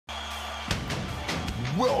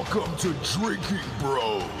Welcome to Drinking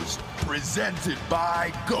Bros, presented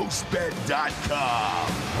by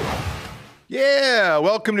GhostBed.com. Yeah,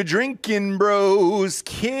 welcome to Drinkin' Bros,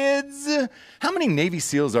 kids. How many Navy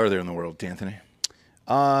SEALs are there in the world, Anthony?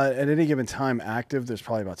 At any given time active, there's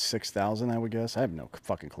probably about 6,000, I would guess. I have no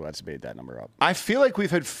fucking clue. I just made that number up. I feel like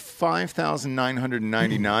we've had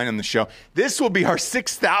 5,999 on the show. This will be our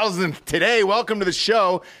 6,000th today. Welcome to the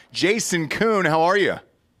show, Jason Kuhn. How are you?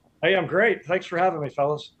 Hey, I'm great. Thanks for having me,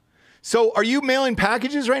 fellas. So are you mailing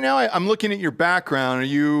packages right now? I'm looking at your background.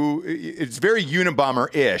 It's very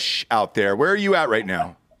Unabomber-ish out there. Where are you at right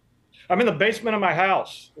now? I'm in the basement of my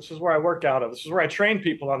house. This is where I work out of. This is where I train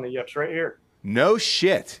people on the yips, right here. No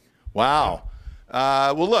shit. Wow.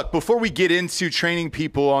 Well, look, before we get into training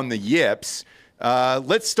people on the yips,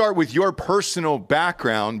 let's start with your personal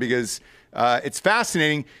background because it's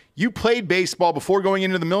fascinating. You played baseball before going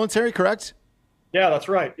into the military, correct? Yeah, that's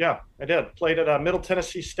right. Yeah, I did. Played at Middle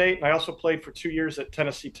Tennessee State, and I also played for 2 years at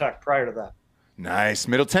Tennessee Tech prior to that. Nice.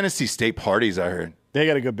 Middle Tennessee State parties, I heard. They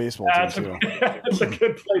got a good baseball team, too. It's a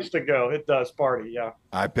good place to go. It does party, yeah.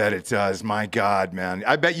 I bet it does. My God, man.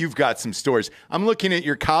 I bet you've got some stories. I'm looking at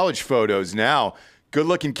your college photos now.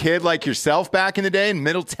 Good-looking kid like yourself back in the day in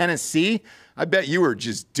Middle Tennessee. I bet you were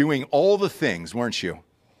just doing all the things, weren't you?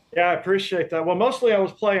 Yeah, I appreciate that. Well, mostly I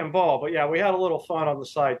was playing ball, but yeah, we had a little fun on the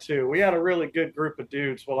side too. We had a really good group of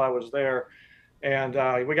dudes while I was there, and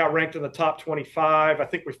we got ranked in the top 25. I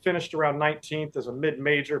think we finished around 19th as a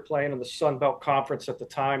mid-major playing in the Sun Belt Conference at the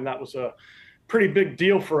time. That was a pretty big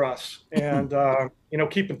deal for us, and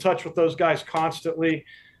keep in touch with those guys constantly,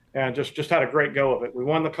 and just had a great go of it. We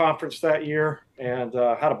won the conference that year and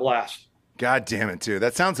had a blast. God damn it, dude.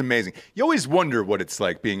 That sounds amazing. You always wonder what it's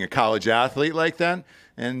like being a college athlete like that.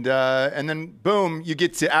 And then, boom, you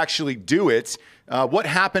get to actually do it. What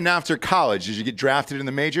happened after college? Did you get drafted in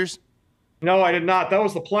the majors? No, I did not. That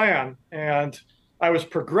was the plan. And I was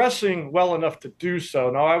progressing well enough to do so.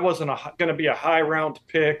 No, I wasn't going to be a high-round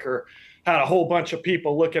pick or had a whole bunch of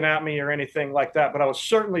people looking at me or anything like that. But I was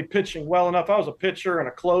certainly pitching well enough. I was a pitcher and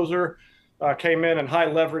a closer. Came in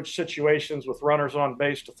high-leverage situations with runners on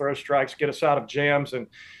base to throw strikes, get us out of jams, and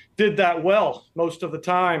did that well most of the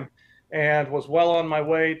time. And was well on my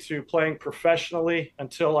way to playing professionally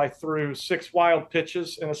until I threw 6 wild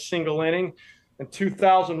pitches in a single inning. In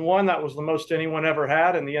 2001, that was the most anyone ever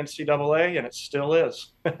had in the NCAA, and it still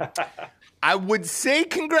is. I would say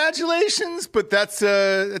congratulations, but that's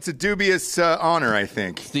a dubious honor, I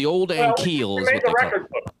think. It's the old Ankiel is what the record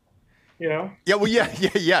book, you know? Yeah, well,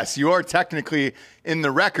 yes, you are technically in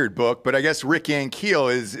the record book, but I guess Rick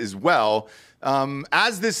Ankiel is as well.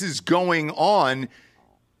 As this is going on,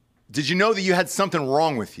 did you know that you had something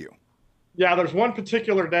wrong with you? Yeah, there's one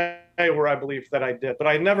particular day where I believe that I did, but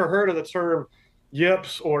I never heard of the term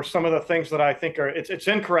yips or some of the things that I think it's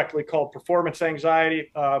incorrectly called performance anxiety,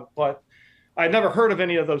 but I'd never heard of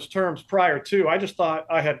any of those terms prior to. I just thought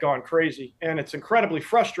I had gone crazy, and it's incredibly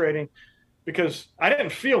frustrating because I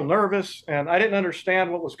didn't feel nervous and I didn't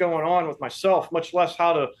understand what was going on with myself, much less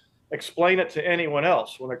how to explain it to anyone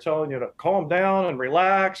else when they're telling you to calm down and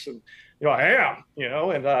relax. And I am,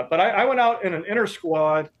 but I went out in an inter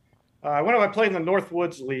squad. I played in the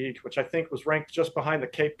Northwoods League, which I think was ranked just behind the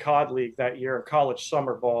Cape Cod League that year in college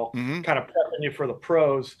summer ball, kind of prepping you for the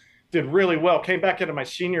pros. Did really well. Came back into my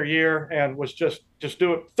senior year and was just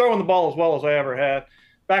throwing the ball as well as I ever had.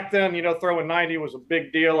 Back then, throwing 90 was a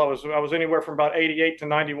big deal. I was anywhere from about 88 to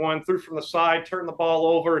 91. Threw from the side, turned the ball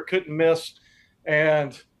over, couldn't miss,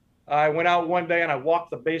 and I went out one day and I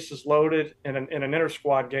walked the bases loaded in an inter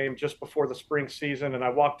squad game just before the spring season, and I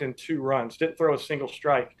walked in 2 runs. Didn't throw a single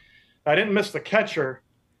strike. I didn't miss the catcher,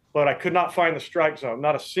 but I could not find the strike zone.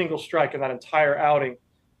 Not a single strike in that entire outing.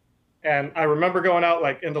 And I remember going out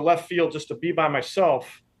like into left field just to be by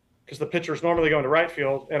myself because the pitchers normally go into right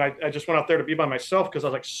field, and I just went out there to be by myself because I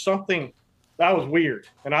was like, something that was weird,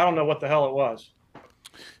 and I don't know what the hell it was.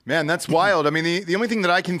 Man, that's wild. I mean, the only thing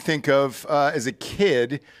that I can think of as a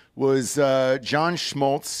kid was John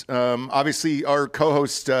Schmaltz. Obviously, our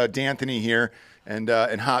co-host D'Anthony here and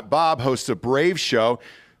Hot Bob hosts a Brave show.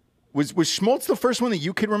 Was Schmaltz the first one that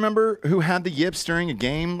you could remember who had the yips during a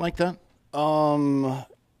game like that? Well,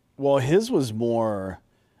 his was more.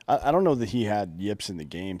 I don't know that he had yips in the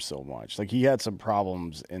game so much. Like he had some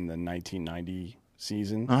problems in the 1990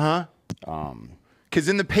 season. Because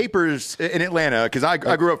in the papers in Atlanta, because I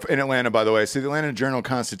grew up in Atlanta, by the way, so the Atlanta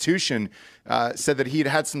Journal-Constitution said that he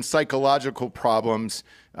had some psychological problems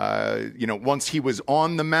once he was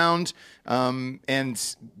on the mound.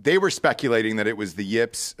 And they were speculating that it was the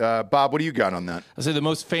yips. Bob, what do you got on that? I'll say the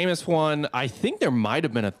most famous one, I think there might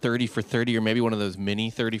have been a 30 for 30 or maybe one of those mini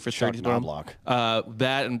 30 for 30s.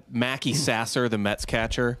 That and Mackie Sasser, the Mets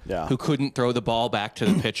catcher, who couldn't throw the ball back to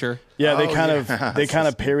the pitcher. Yeah, they kind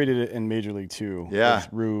of parodied it in Major League 2 with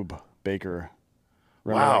Rube Baker.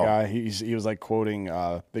 Remember that guy? He was like quoting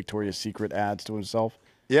Victoria's Secret ads to himself.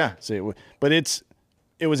 Yeah. But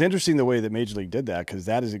it was interesting the way that Major League did that, because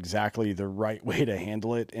that is exactly the right way to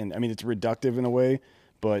handle it. And I mean, it's reductive in a way,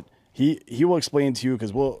 but he will explain to you,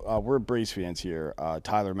 because we're Braves fans here.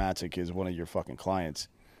 Tyler Matzek is one of your fucking clients.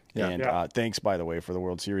 Yeah. And thanks, by the way, for the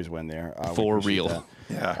World Series win there. For real. That.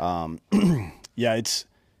 Yeah. Yeah, it's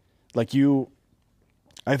like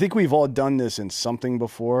I think we've all done this in something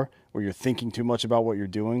before, where you're thinking too much about what you're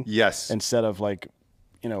doing. Yes. Instead of like,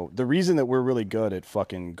 the reason that we're really good at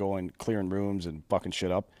fucking clearing rooms and fucking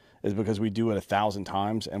shit up is because we do it 1,000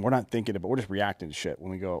 times and we're not thinking about, we're just reacting to shit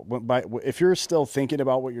when we go. If you're still thinking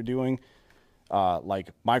about what you're doing,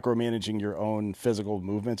 like micromanaging your own physical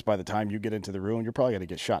movements, by the time you get into the room, you're probably going to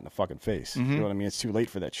get shot in the fucking face. You know what I mean? It's too late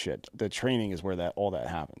for that shit. The training is where all that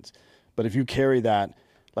happens. But if you carry that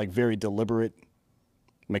like very deliberate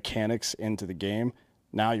mechanics into the game,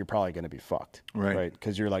 now you're probably going to be fucked, right?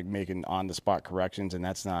 Because you're like making on-the-spot corrections, and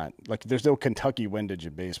that's not like, there's no Kentucky windage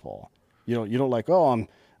in baseball. You don't like, oh,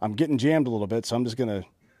 I'm getting jammed a little bit, so I'm just going to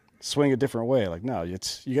swing a different way. Like, no, you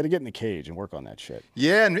got to get in the cage and work on that shit.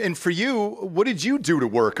 Yeah, and for you, what did you do to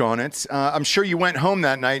work on it? I'm sure you went home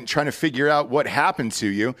that night and trying to figure out what happened to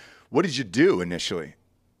you. What did you do initially?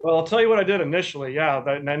 Well, I'll tell you what I did initially.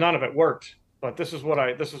 Yeah, none of it worked, but this is what I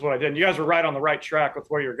did. And you guys are right on the right track with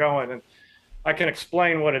where you're going, and I can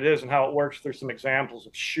explain what it is and how it works through some examples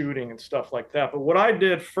of shooting and stuff like that. But what I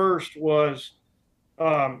did first was,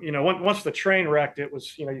 once the train wrecked, it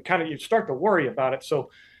was, you start to worry about it.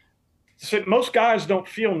 So most guys don't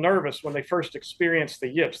feel nervous when they first experience the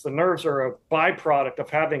yips. The nerves are a byproduct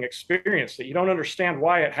of having experienced it. You don't understand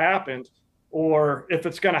why it happened, or if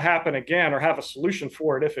it's going to happen again, or have a solution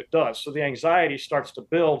for it if it does. So the anxiety starts to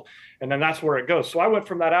build, and then that's where it goes. So I went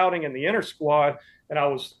from that outing in the inner squad, and I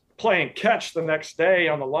was playing catch the next day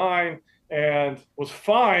on the line and was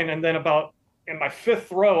fine. And then in my fifth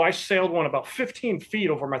throw, I sailed one about 15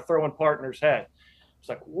 feet over my throwing partner's head. It's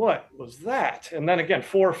like, what was that? And then again,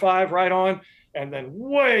 4 or 5 right on, and then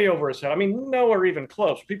way over his head. I mean, nowhere even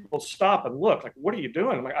close. People stop and look like, what are you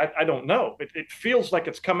doing? I'm like, I don't know. It feels like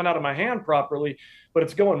it's coming out of my hand properly, but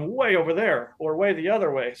it's going way over there or way the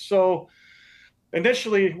other way. So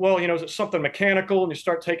initially, well, is it something mechanical? And you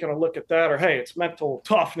start taking a look at that, or, hey, it's mental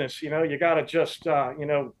toughness. You got to just,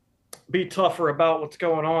 be tougher about what's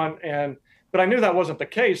going on. But I knew that wasn't the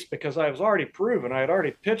case, because I was already proven. I had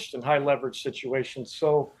already pitched in high leverage situations.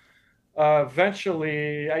 So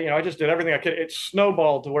eventually, I just did everything I could. It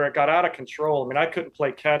snowballed to where it got out of control. I mean, I couldn't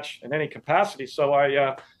play catch in any capacity. So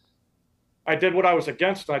I did what I was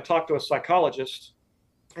against, and I talked to a psychologist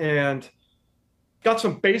and got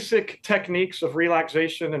some basic techniques of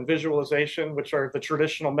relaxation and visualization, which are the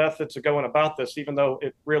traditional methods of going about this, even though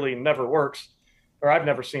it really never works, or I've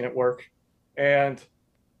never seen it work. And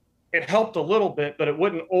it helped a little bit, but it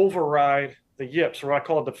wouldn't override the yips, or what I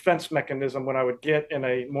call a defense mechanism, when I would get in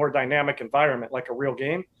a more dynamic environment, like a real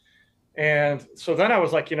game. And so then I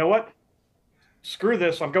was like, you know what? Screw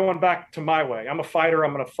this. I'm going back to my way. I'm a fighter.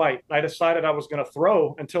 I'm going to fight. I decided I was going to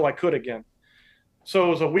throw until I could again. So it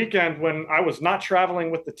was a weekend when I was not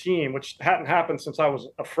traveling with the team, which hadn't happened since I was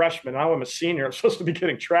a freshman. Now I'm a senior. I'm supposed to be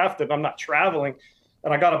getting drafted. I'm not traveling.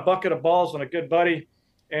 And I got a bucket of balls and a good buddy,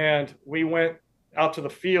 and we went out to the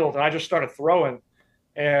field, and I just started throwing.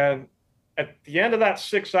 And at the end of that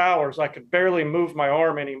 6 hours, I could barely move my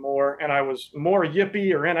arm anymore, and I was more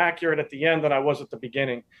yippy or inaccurate at the end than I was at the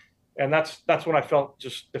beginning. And that's when I felt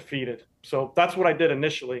just defeated. So that's what I did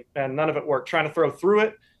initially, and none of it worked. Trying to throw through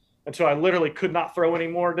it until I literally could not throw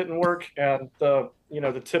anymore didn't work, and the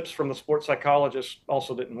tips from the sports psychologist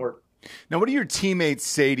also didn't work. Now, what do your teammates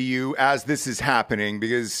say to you as this is happening?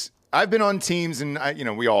 Because I've been on teams, and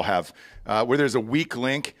we all have, where there's a weak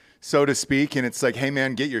link, so to speak, and it's like, hey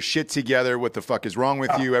man, get your shit together. What the fuck is wrong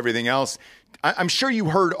with you? Everything else. I'm sure you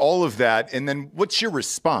heard all of that, and then what's your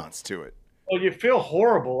response to it? Well, you feel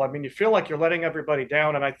horrible. I mean, you feel like you're letting everybody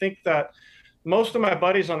down, and I think that most of my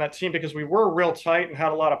buddies on that team, because we were real tight and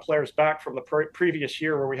had a lot of players back from the previous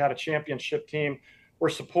year where we had a championship team, were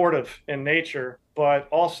supportive in nature, but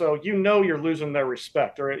also, you're losing their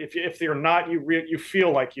respect, or if you're not, you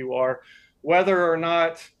feel like you are, whether or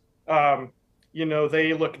not,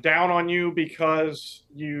 they look down on you because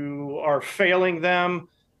you are failing them.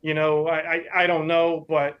 I don't know,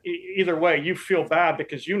 but either way, you feel bad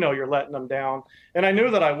because you're letting them down. And I knew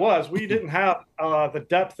that I was. We didn't have the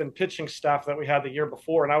depth and pitching staff that we had the year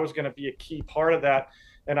before, and I was going to be a key part of that.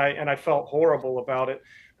 And I felt horrible about it.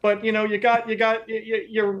 But your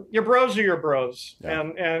bros are your bros. Yeah.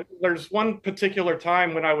 And there's one particular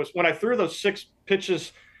time when I threw those 6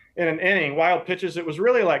 pitches in an inning, wild pitches. It was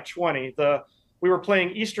really like 20. We were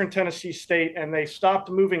playing Eastern Tennessee State, and they stopped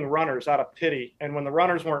moving runners out of pity. And when the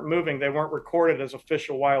runners weren't moving, they weren't recorded as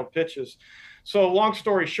official wild pitches. So long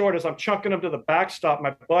story short, as I'm chunking them to the backstop,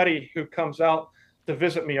 my buddy who comes out to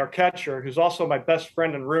visit me, our catcher, who's also my best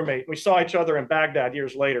friend and roommate, we saw each other in Baghdad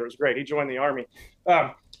years later. It was great. He joined the Army.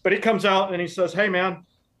 But he comes out and he says, "Hey, man,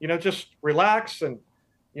 just relax and,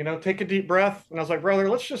 take a deep breath." And I was like, "Brother,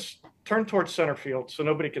 let's just turn towards center field so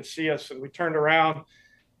nobody could see us." And we turned around.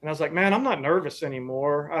 And I was like, "Man, I'm not nervous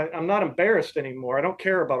anymore. I'm not embarrassed anymore. I don't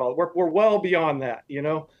care about all. We're well beyond that,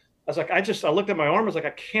 I was like, I looked at my arm. I was like,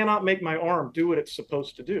 I cannot make my arm do what it's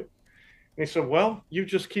supposed to do. And he said, "Well, you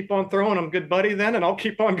just keep on throwing them, good buddy, then, and I'll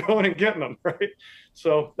keep on going and getting them." Right.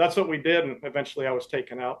 So that's what we did. And eventually I was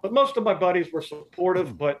taken out. But most of my buddies were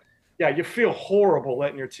supportive. But yeah, you feel horrible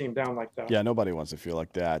letting your team down like that. Yeah, nobody wants to feel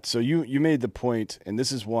like that. So you made the point, and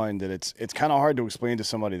this is one that it's kind of hard to explain to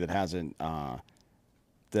somebody that hasn't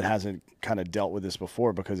kind of dealt with this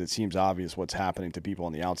before, because it seems obvious what's happening to people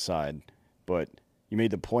on the outside. But you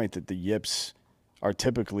made the point that the yips are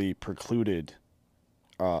typically precluded,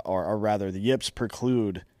 or rather the yips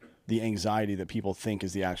preclude the anxiety that people think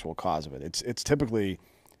is the actual cause of it. It's typically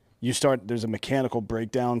there's a mechanical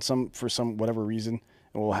breakdown for some whatever reason,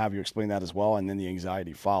 and we'll have you explain that as well, and then the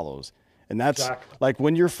anxiety follows. And that's exactly. Like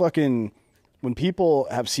when people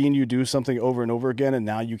have seen you do something over and over again and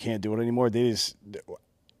now you can't do it anymore,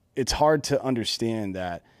 it's hard to understand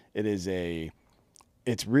that it's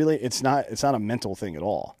not a mental thing at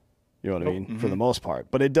all. You know what I mean? Mm-hmm. For the most part.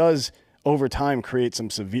 But it does over time create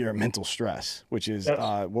some severe mental stress, which is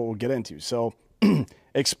what we'll get into. So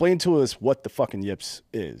explain to us what the fucking yips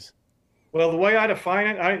is. Well, the way I define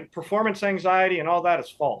it, performance anxiety and all that is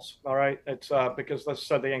false. All right. It's because, let's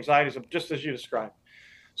say, the anxiety is just as you described.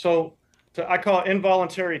 So I call it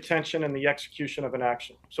involuntary tension in the execution of an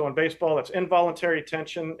action. So in baseball, that's involuntary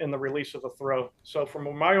tension in the release of the throw. So from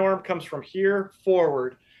when my arm comes from here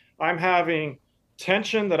forward, I'm having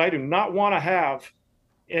tension that I do not want to have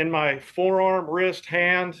in my forearm, wrist,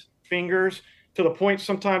 hand, fingers, to the point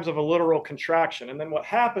sometimes of a literal contraction. And then what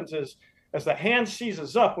happens is, as the hand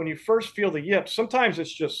seizes up, when you first feel the yips, sometimes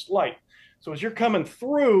it's just slight. So as you're coming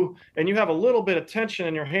through and you have a little bit of tension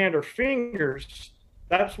in your hand or fingers,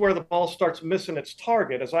 that's where the ball starts missing its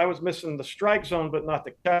target, as I was missing the strike zone, but not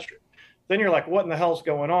the catcher. Then you're like, what in the hell's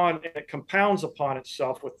going on? And it compounds upon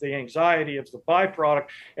itself with the anxiety of the byproduct,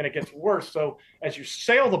 and it gets worse. So as you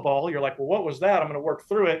sail the ball, you're like, well, what was that? I'm going to work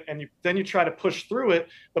through it. And then you try to push through it,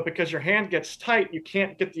 but because your hand gets tight, you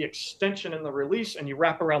can't get the extension in the release, and you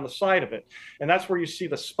wrap around the side of it. And that's where you see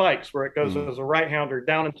the spikes, where it goes as a right-hander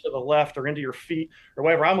down into the left or into your feet or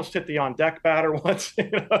whatever. I almost hit the on-deck batter once.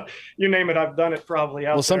 You name it, I've done it probably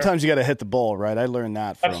out there. Well, sometimes you got to hit the ball, right? I learned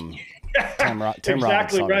that from Tim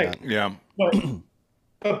exactly right. That. Yeah. But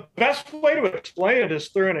the best way to explain it is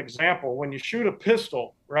through an example. When you shoot a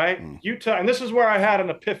pistol, right? And this is where I had an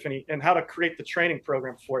epiphany and how to create the training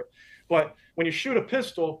program for it. But when you shoot a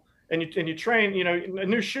pistol and you train,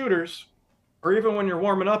 new shooters, or even when you're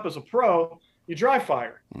warming up as a pro, you dry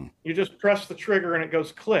fire. You just press the trigger and it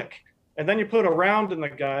goes click. And then you put a round in the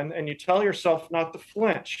gun and you tell yourself not to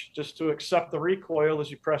flinch, just to accept the recoil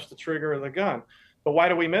as you press the trigger of the gun. But why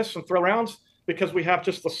do we miss and throw rounds? Because we have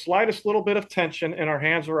just the slightest little bit of tension in our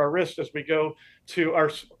hands or our wrist as we go to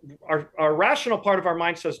our rational part of our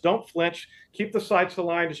mind says, don't flinch, keep the sights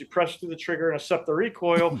aligned as you press through the trigger and accept the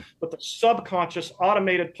recoil. But the subconscious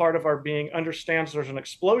automated part of our being understands there's an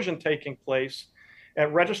explosion taking place. It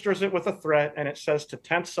registers it with a threat, and it says to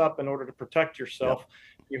tense up in order to protect yourself. Yep.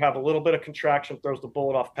 You have a little bit of contraction, throws the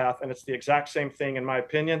bullet off path, and it's the exact same thing, in my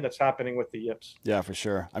opinion, that's happening with the yips. Yeah, for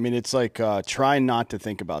sure. I mean, it's like try not to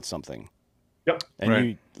think about something. Yep. And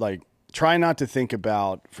you try not to think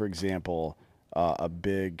about, for example, a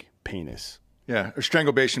big penis. Yeah, or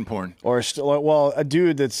strangulation porn. Or a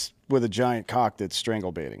dude that's with a giant cock that's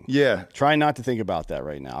strangle baiting. Yeah. Try not to think about that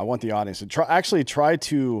right now. I want the audience to try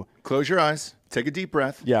to Close your eyes. Take a deep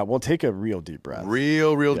breath. Yeah, well, take a real deep breath.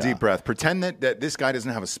 Real deep breath. Pretend that this guy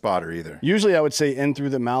doesn't have a spotter either. Usually I would say in through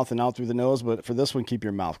the mouth and out through the nose, but for this one, keep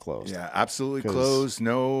your mouth closed. Yeah, absolutely closed.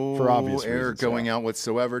 No for obvious air reasons, going out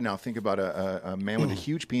whatsoever. Now think about a man with a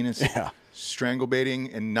huge penis strangle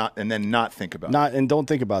baiting and then not think about it. And don't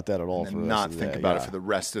think about that at all. And not think about it for the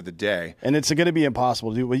rest of the day. And it's going to be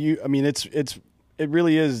impossible to do. But it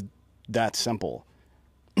really is that simple,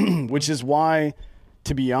 which is why,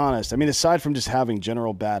 to be honest, I mean, aside from just having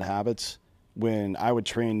general bad habits, when I would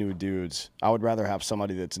train new dudes, I would rather have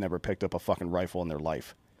somebody that's never picked up a fucking rifle in their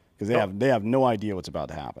life because they have no idea what's about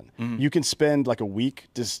to happen. You can spend like a week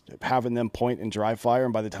just having them point and dry fire,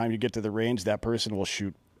 and by the time you get to the range, that person will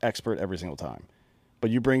shoot expert every single time. But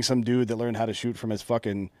you bring some dude that learned how to shoot from his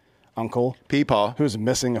fucking uncle, Peepaw, who's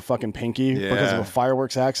missing a fucking pinky because of a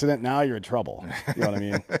fireworks accident. Now you're in trouble. You know what I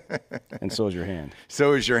mean? And so is your hand.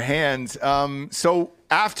 So is your hand. So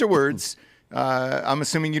afterwards, I'm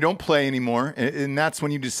assuming you don't play anymore, and that's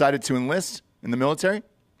when you decided to enlist in the military?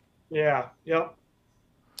 Yeah. Yep.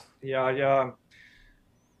 Yeah.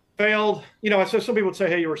 Failed. You know, so some people would say,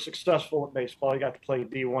 hey, you were successful at baseball. You got to play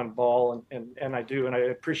D1 ball, and I do, and I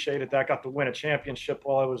appreciated that. Got to win a championship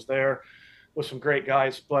while I was there with some great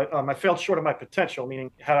guys, but I failed short of my potential,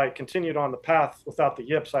 meaning had I continued on the path without the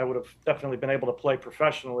yips, I would have definitely been able to play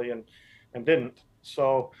professionally and didn't.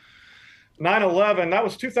 So 9/11, that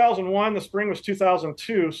was 2001. The spring was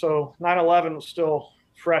 2002. So 9/11 was still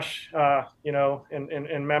fresh,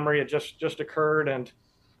 in memory. It just occurred. And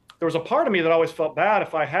there was a part of me that always felt bad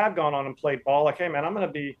if I had gone on and played ball. Like, hey, man, I'm going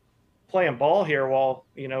to be playing ball here while,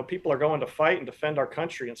 people are going to fight and defend our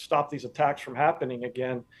country and stop these attacks from happening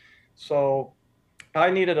again. So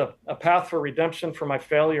I needed a path for redemption for my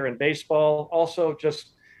failure in baseball. Also,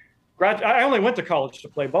 I only went to college to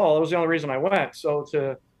play ball. It was the only reason I went. So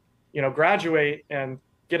to, graduate and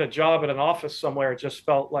get a job at an office somewhere just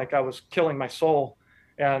felt like I was killing my soul.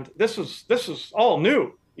 And this is all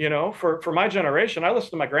new, for my generation. I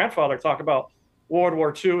listened to my grandfather talk about World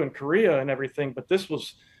War II and Korea and everything, but this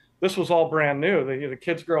was all brand new. The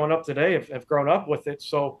kids growing up today have grown up with it.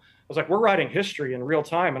 So I was like, we're writing history in real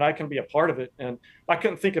time and I can be a part of it. And I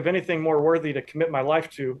couldn't think of anything more worthy to commit my life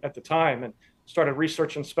to at the time, and started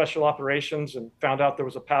researching special operations and found out there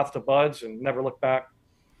was a path to BUDS and never looked back.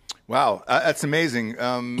 Wow, that's amazing.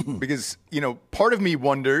 Because, part of me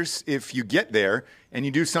wonders if you get there and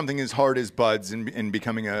you do something as hard as BUDS and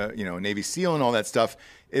becoming a Navy SEAL and all that stuff,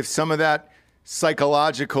 if some of that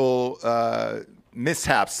psychological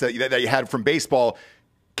mishaps that you had from baseball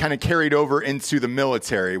kind of carried over into the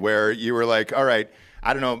military, where you were like, all right,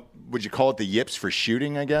 I don't know, would you call it the yips for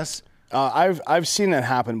shooting, I guess? I've seen that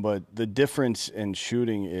happen, but the difference in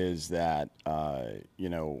shooting is that,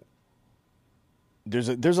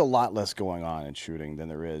 there's a lot less going on in shooting than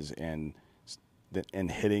there is in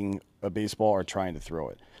hitting a baseball or trying to throw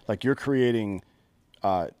it. Like, you're creating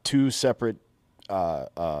two separate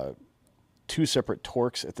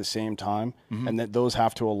torques at the same time, and that those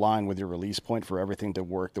have to align with your release point for everything to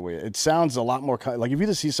work the way it sounds. A lot more like if you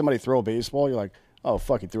just see somebody throw a baseball, you're like, oh,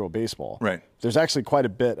 fuck, he threw a baseball. Right. There's actually quite a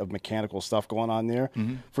bit of mechanical stuff going on there.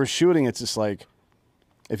 For shooting, it's just like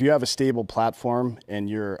if you have a stable platform and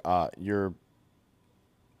the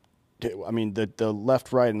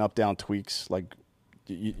left, right, and up, down tweaks, like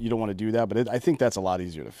you don't want to do that. But I think that's a lot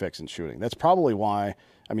easier to fix in shooting. That's probably why.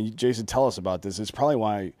 I mean, Jason, tell us about this. It's probably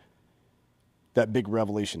why that big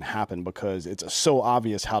revelation happened, because it's so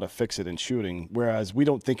obvious how to fix it in shooting, whereas we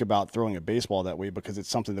don't think about throwing a baseball that way because it's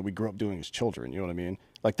something that we grew up doing as children. You know what I mean?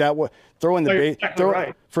 Like that,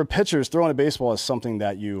 for pitchers, throwing a baseball is something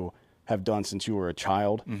that you have done since you were a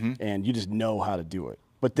child, and you just know how to do it.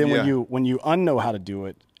 But then when you unknow how to do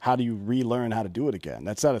it, how do you relearn how to do it again?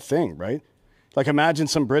 That's not a thing, right? Like, imagine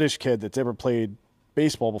some British kid that's ever played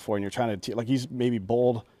baseball before, and you're trying to like he's maybe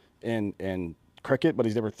bowled in cricket, but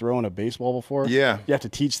he's never thrown a baseball before. Yeah. You have to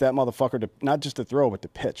teach that motherfucker to not just to throw, but to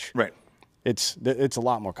pitch. Right. It's a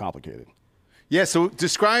lot more complicated. Yeah, so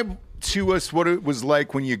describe to us what it was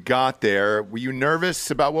like when you got there. Were you nervous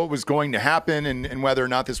about what was going to happen and whether or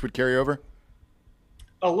not this would carry over?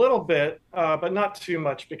 A little bit, but not too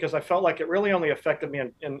much, because I felt like it really only affected me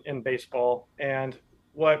in baseball. And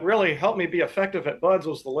what really helped me be effective at BUDS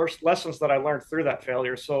was the lessons that I learned through that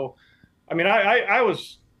failure. So, I mean, I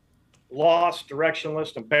was lost,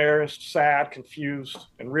 directionless, embarrassed, sad, confused,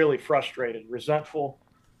 and really frustrated, resentful.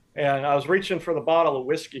 And I was reaching for the bottle of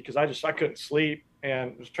whiskey because I couldn't sleep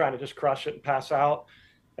and was trying to just crush it and pass out.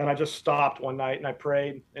 And I just stopped one night and I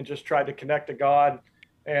prayed and just tried to connect to God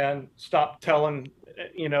and stop telling,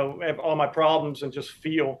 all my problems and just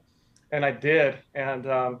feel. And I did. And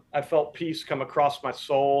I felt peace come across my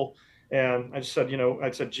soul. And I just said,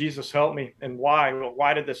 I said, Jesus, help me. And why? Well,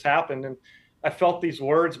 why did this happen? And I felt these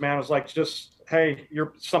words, man. I was like, just, hey,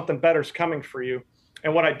 something better's coming for you.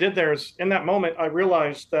 And what I did there is, in that moment, I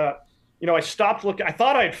realized that, I stopped looking. I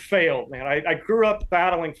thought I'd failed, man. I grew up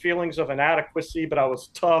battling feelings of inadequacy, but I was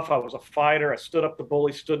tough. I was a fighter. I stood up to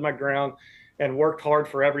bullies, stood my ground, and worked hard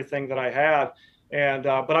for everything that I had. And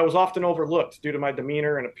but I was often overlooked due to my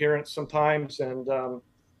demeanor and appearance sometimes. And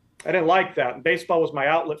I didn't like that. And baseball was my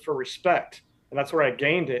outlet for respect. And that's where I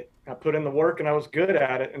gained it. I put in the work and I was good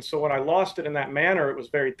at it. And so when I lost it in that manner, it was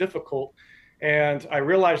very difficult. And I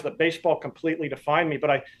realized that baseball completely defined me.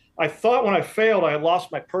 But I thought when I failed, I had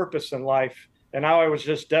lost my purpose in life. And now I was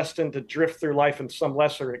just destined to drift through life in some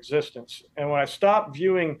lesser existence. And when I stopped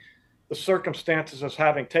viewing the circumstances as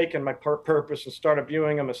having taken my purpose and started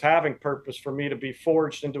viewing them as having purpose for me to be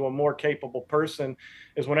forged into a more capable person,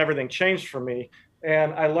 is when everything changed for me.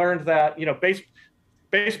 And I learned that,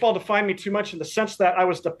 baseball defined me too much in the sense that I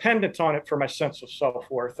was dependent on it for my sense of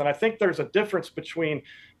self-worth. And I think there's a difference between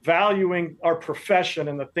valuing our profession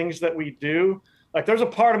and the things that we do. Like, there's a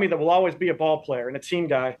part of me that will always be a ball player and a team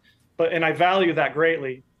guy, and I value that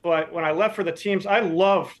greatly. But when I left for the teams, I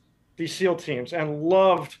loved these SEAL teams and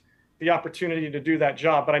loved the opportunity to do that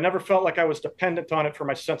job, but I never felt like I was dependent on it for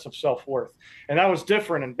my sense of self-worth. And that was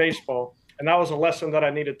different in baseball. And that was a lesson that I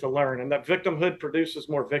needed to learn. And that victimhood produces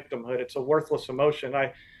more victimhood. It's a worthless emotion.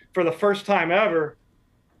 For the first time ever,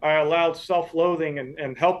 I allowed self-loathing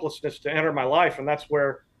and helplessness to enter my life. And that's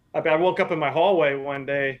where I woke up in my hallway one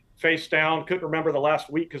day, face down, couldn't remember the last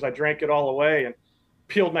week because I drank it all away, and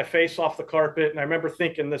peeled my face off the carpet. And I remember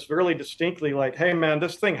thinking this really distinctly, like, hey, man,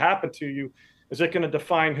 this thing happened to you. Is it going to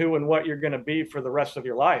define who and what you're going to be for the rest of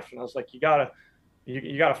your life? And I was like, you gotta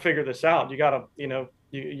figure this out. You gotta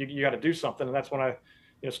do something. And that's when I,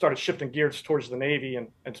 started shifting gears towards the Navy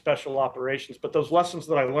and special operations. But those lessons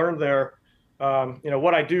that I learned there,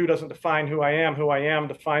 what I do doesn't define who I am. Who I am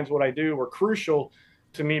defines what I do. Were crucial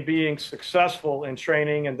to me being successful in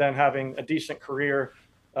training and then having a decent career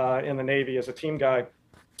in the Navy as a team guy.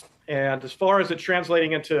 And as far as it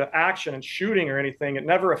translating into action and shooting or anything, it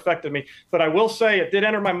never affected me. But I will say it did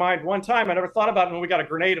enter my mind one time. I never thought about it when we got a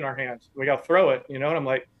grenade in our hands. We got to throw it, and I'm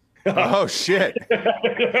like, oh, shit.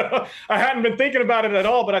 I hadn't been thinking about it at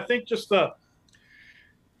all, but I think just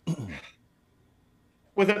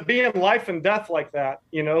with it being life and death like that,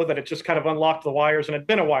 that it just kind of unlocked the wires. And it'd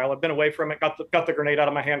been a while. I'd been away from it, got the grenade out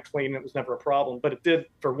of my hand clean. And it was never a problem. But it did,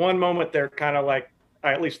 for one moment there, kind of like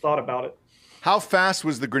I at least thought about it. How fast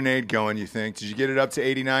was the grenade going, you think? Did you get it up to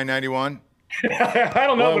 89, 91? I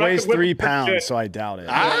don't know. Well, but it weighs 3 pounds, so I doubt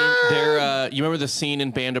it. You remember the scene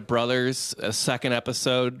in Band of Brothers, a second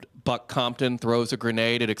episode? Buck Compton throws a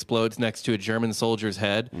grenade. It explodes next to a German soldier's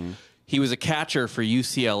head. Mm. He was a catcher for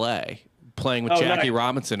UCLA, playing with Jackie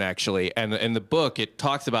Robinson, actually. And in the book, it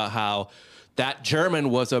talks about how that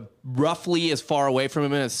German was roughly as far away from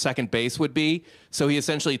him as second base would be. So he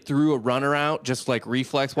essentially threw a runner out, just like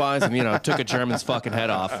reflex-wise, and, took a German's fucking head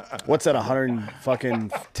off. What's that,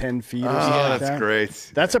 110 feet or something that's like that?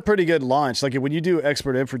 great. That's a pretty good launch. Like, when you do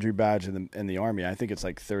expert infantry badge in the Army, I think it's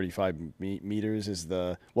like 35 meters is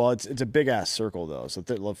the... Well, it's a big-ass circle, though. So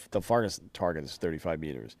the farthest target is 35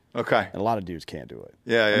 meters. Okay. And a lot of dudes can't do it.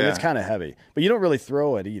 Yeah. It's kind of heavy. But you don't really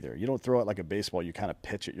throw it either. You don't throw it like a baseball. You kind of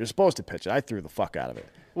pitch it. You're supposed to pitch it. I threw the fuck out of it.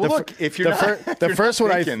 Well, look, if you're the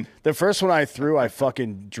first one I threw, I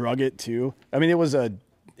fucking drug it too. I mean, it was a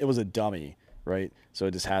dummy, right? So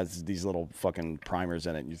it just has these little fucking primers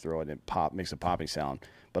in it, and you throw it and it makes a popping sound.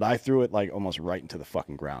 But I threw it like almost right into the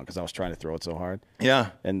fucking ground because I was trying to throw it so hard.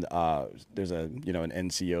 Yeah. And there's an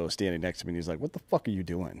NCO standing next to me, and he's like, "What the fuck are you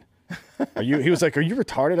doing?" He was like, "Are you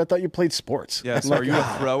retarded? I thought you played sports." Yeah, so are you a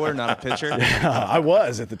thrower, not a pitcher? Yeah, I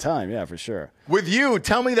was at the time, yeah, for sure. With you,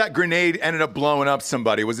 tell me that grenade ended up blowing up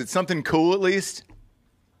somebody. Was it something cool at least?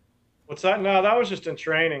 What's that? No, that was just in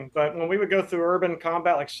training. But when we would go through urban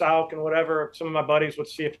combat like Sauk and whatever, some of my buddies would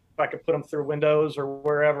see if I could put them through windows or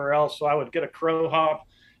wherever else. So I would get a crow hop,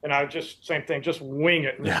 and I would just, same thing, just wing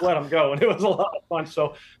it and just let them go. And it was a lot of fun.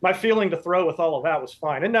 So my feeling to throw with all of that was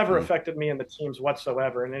fine. It never affected me in the teams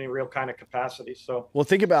whatsoever in any real kind of capacity. So, well,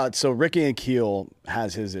 think about, so Ricky and Keel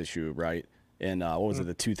has his issue, right? And what was it,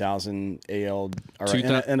 the 2000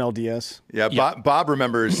 NLDS? Yeah, Bob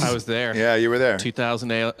remembers. I was there. Yeah, you were there. 2000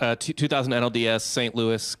 NLDS, St.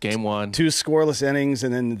 Louis, game 1. 2 scoreless innings,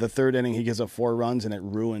 and then the third inning he gives up 4 runs, and it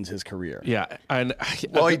ruins his career. Yeah, and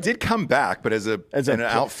well, he did come back, but as an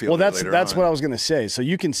outfielder. Well, that's what I was going to say. So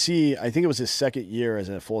you can see, I think it was his second year as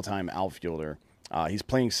a full-time outfielder. He's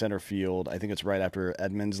playing center field. I think it's right after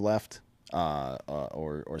Edmonds left.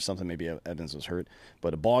 or something. Maybe Evans was hurt,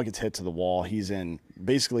 but a ball gets hit to the wall. He's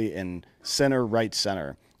basically in right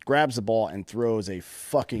center, grabs the ball and throws a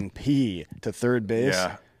fucking pea to third base.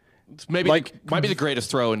 Yeah. It's might be the greatest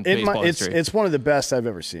throw in baseball history. It's one of the best I've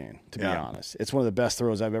ever seen, to be honest. It's one of the best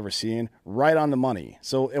throws I've ever seen, right on the money.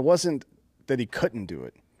 So it wasn't that he couldn't do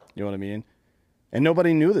it. You know what I mean? And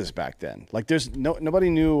nobody knew this back then. Like nobody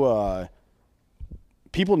knew.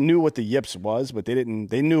 People knew what the yips was, but they didn't.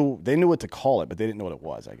 They knew what to call it, but they didn't know what it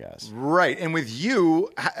was, I guess. Right. And with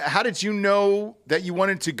you, how did you know that you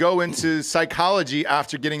wanted to go into psychology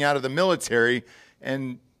after getting out of the military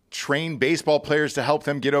and train baseball players to help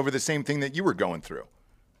them get over the same thing that you were going through?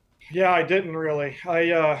 Yeah, I didn't really.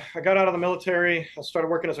 I got out of the military. I started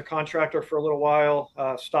working as a contractor for a little while.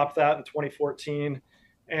 Stopped that in 2014.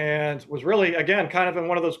 And was really, again, kind of in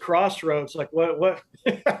one of those crossroads, like what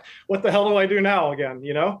what the hell do I do now again,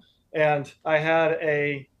 you know? And I had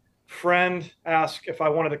a friend ask if I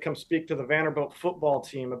wanted to come speak to the Vanderbilt football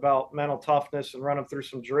team about mental toughness and run them through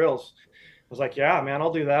some drills. I was like, yeah, man,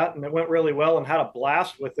 I'll do that. And it went really well and had a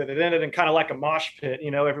blast with it. It ended in kind of like a mosh pit,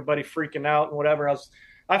 you know, everybody freaking out and whatever.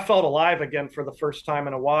 I felt alive again for the first time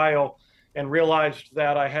in a while and realized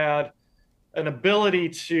that I had an ability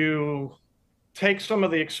to take some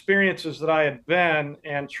of the experiences that I had been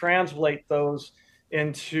and translate those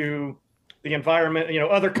into the environment, you know,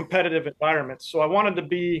 other competitive environments. So I wanted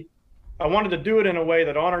to do it in a way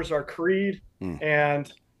that honors our creed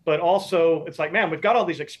but also it's like, man, we've got all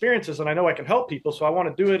these experiences and I know I can help people. So I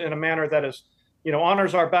want to do it in a manner that is, you know,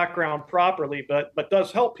 honors our background properly, but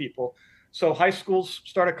does help people. So high schools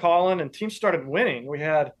started calling and teams started winning. We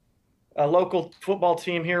had a local football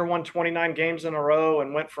team here won 29 games in a row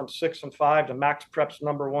and went from 6-5 to Max Prep's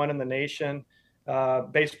 #1 in the nation.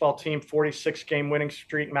 Baseball team, 46-game winning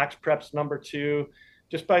streak, Max Prep's #2.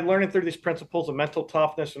 Just by learning through these principles of mental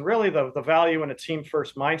toughness and really the value in a team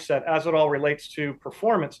first mindset as it all relates to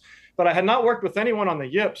performance. But I had not worked with anyone on the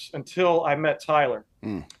yips until I met Tyler.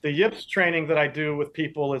 The yips training that I do with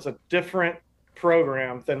people is a different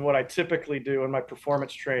program than what I typically do in my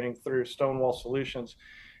performance training through Stonewall Solutions.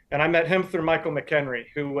 And I met him through Michael McHenry,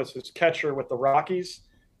 who was his catcher with the Rockies.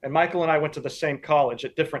 And Michael and I went to the same college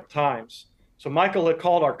at different times. So Michael had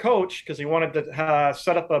called our coach because he wanted to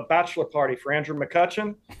set up a bachelor party for Andrew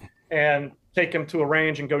McCutcheon and take him to a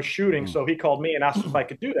range and go shooting. So he called me and asked if I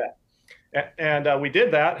could do that. And we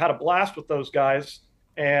did that, had a blast with those guys.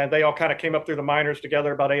 And they all kind of came up through the minors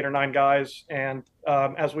together, about 8 or 9 guys. And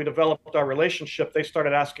as we developed our relationship, they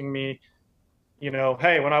started asking me, you know,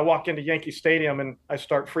 hey, when I walk into Yankee Stadium and I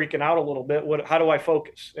start freaking out a little bit, how do I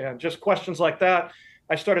focus? And just questions like that,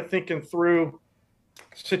 I started thinking through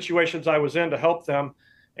situations I was in to help them.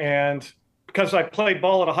 And because I played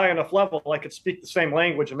ball at a high enough level, I could speak the same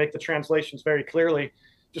language and make the translations very clearly.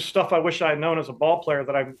 Just stuff I wish I had known as a ball player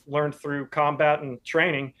that I've learned through combat and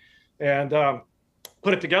training, and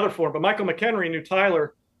put it together for him. But Michael McHenry knew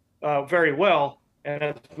Tyler very well. And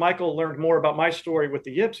as Michael learned more about my story with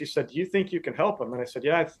the yips, he said, do you think you can help him? And I said,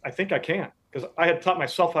 yeah, I think I can, because I had taught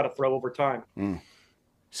myself how to throw over time.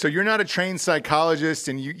 So you're not a trained psychologist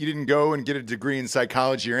and you didn't go and get a degree in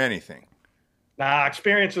psychology or anything? Nah,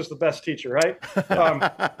 experience is the best teacher, right?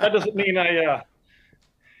 That doesn't mean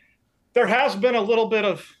there has been a little bit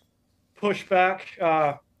of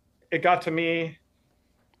pushback. It got to me,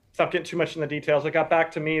 without getting too much in the details, it got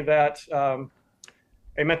back to me that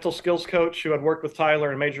a mental skills coach who had worked with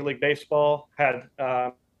Tyler in Major League Baseball had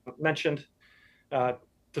mentioned to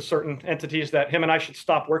certain entities that him and I should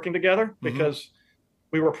stop working together because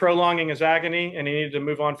we were prolonging his agony and he needed to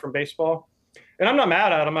move on from baseball. And I'm not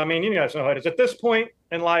mad at him. I mean, you guys know how it is. At this point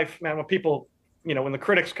in life, man, when people, you know, when the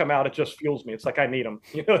critics come out, it just fuels me. It's like I need them,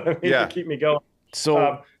 you know what I mean, to keep me going. So,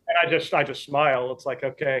 and I just smile. It's like,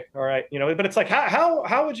 okay, all right, you know. But it's like,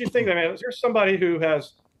 how would you think that, man? Here's somebody who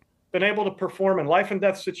has been able to perform in life and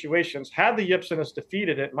death situations, had the yips and has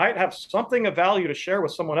defeated it, might have something of value to share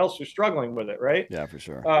with someone else who's struggling with it, right? Yeah, for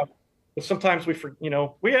sure. But sometimes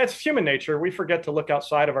it's human nature. We forget to look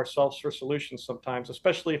outside of ourselves for solutions sometimes,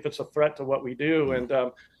 especially if it's a threat to what we do. And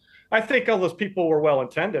I think all those people were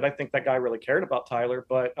well-intended. I think that guy really cared about Tyler,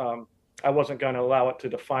 but I wasn't going to allow it to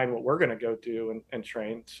define what we're going to go do and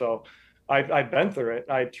train. So I've been through it.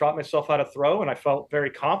 I taught myself how to throw, and I felt very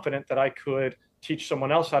confident that I could teach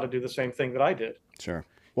someone else how to do the same thing that I did. Sure.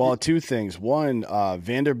 Well, 2 things. One,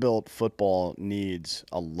 Vanderbilt football needs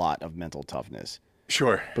a lot of mental toughness.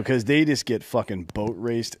 Sure. Because they just get fucking boat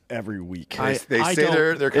raced every week. They say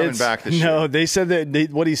they're coming back this year. No, they said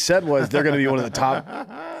that what he said was they're going to be one of the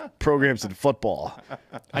top programs in football.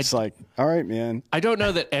 It's like, all right, man. I don't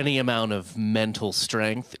know that any amount of mental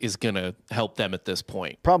strength is going to help them at this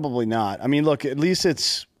point. Probably not. I mean, look, at least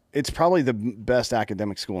it's probably the best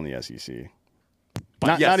academic school in the SEC.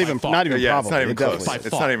 Not even probably. Yeah, it's not even close. By It's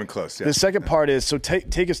far. not even close. Yeah. The second part is, so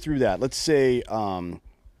take us through that. Let's say,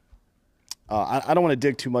 I don't want to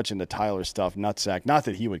dig too much into Tyler's stuff, Nutsack. Not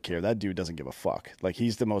that he would care. That dude doesn't give a fuck. Like,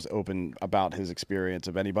 he's the most open about his experience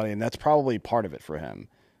of anybody, and that's probably part of it for him,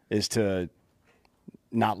 is to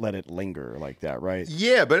not let it linger like that, right?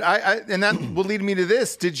 Yeah, but and that will lead me to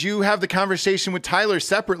this. Did you have the conversation with Tyler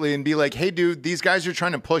separately and be like, hey, dude, these guys are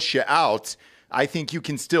trying to push you out. I think you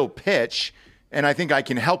can still pitch, and I think I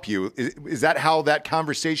can help you. Is that how that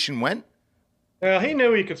conversation went? Well, he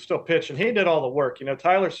knew he could still pitch, and he did all the work. You know,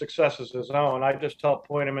 Tyler's success is his own. I just helped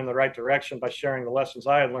point him in the right direction by sharing the lessons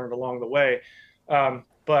I had learned along the way.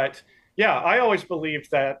 But yeah, I always believed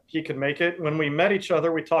that he could make it. When we met each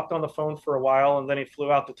other, we talked on the phone for a while, and then he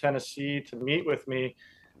flew out to Tennessee to meet with me.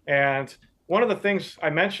 And one of the things I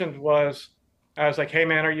mentioned was, I was like, hey,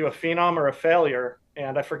 man, are you a phenom or a failure?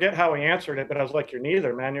 And I forget how he answered it, but I was like, you're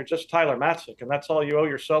neither, man. You're just Tyler Matzek, and that's all you owe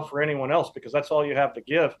yourself or anyone else, because that's all you have to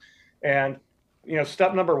give. And you know,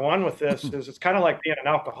 step number one with this is, it's kind of like being an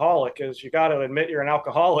alcoholic, is you got to admit you're an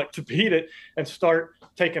alcoholic to beat it and start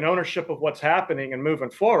taking ownership of what's happening and moving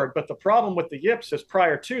forward. But the problem with the yips is,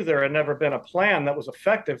 prior to, there had never been a plan that was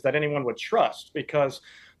effective that anyone would trust, because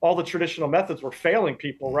all the traditional methods were failing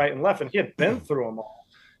people right and left. And he had been through them all.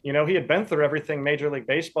 You know, he had been through everything Major League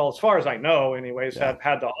Baseball, as far as I know, anyways, had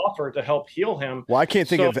to offer to help heal him. Well, I can't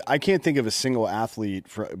think of a single athlete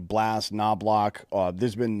for Blast, Knobloch.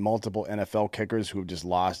 There's been multiple NFL kickers who have just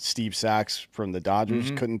lost. Steve Sachs from the Dodgers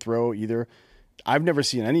couldn't throw either. I've never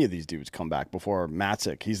seen any of these dudes come back before.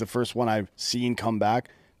 Matzek, he's the first one I've seen come back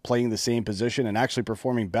playing the same position and actually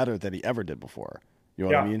performing better than he ever did before. You know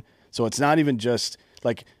what I mean? So it's not even just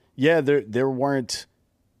like, there weren't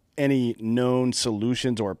any known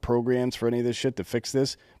solutions or programs for any of this shit to fix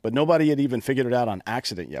this, but nobody had even figured it out on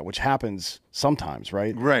accident yet, which happens sometimes,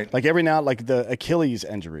 right? Right. Like every now, like the Achilles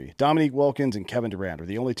injury, Dominique Wilkins and Kevin Durant are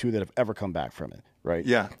the only two that have ever come back from it, right?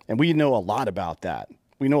 Yeah. And we know a lot about that.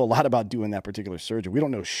 We know a lot about doing that particular surgery. We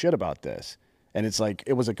don't know shit about this. And it's like,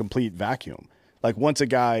 it was a complete vacuum. Like, once a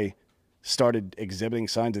guy started exhibiting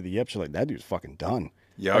signs of the yips, you're like, that dude's fucking done.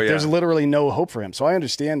 Yeah, like, there's literally no hope for him. So I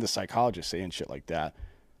understand the psychologist saying shit like that.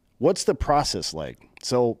 What's the process like?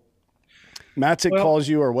 So Matzek calls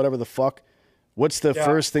you or whatever the fuck. What's the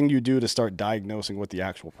first thing you do to start diagnosing what the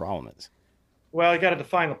actual problem is? Well, you got to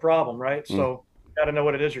define the problem, right? So you got to know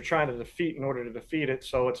what it is you're trying to defeat in order to defeat it.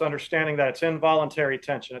 So it's understanding that it's involuntary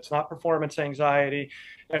tension. It's not performance anxiety,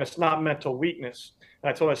 and it's not mental weakness.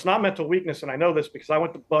 And I told him it's not mental weakness, and I know this because I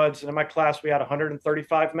went to Buds, and in my class we had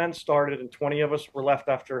 135 men started, and 20 of us were left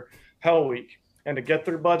after Hell Week. And to get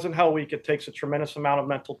through Buds and Hell Week, it takes a tremendous amount of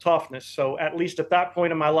mental toughness. So at least at that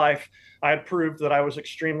point in my life, I had proved that I was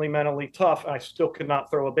extremely mentally tough, and I still could not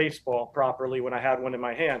throw a baseball properly when I had one in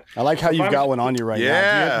my hand. I like how you've got one on you right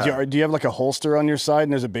Yeah. now. Do you have like a holster on your side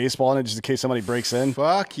and there's a baseball in it just in case somebody breaks in?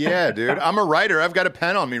 Fuck yeah, dude. I'm a writer. I've got a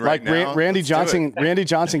pen on me right now. Randy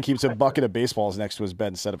Johnson keeps a bucket of baseballs next to his bed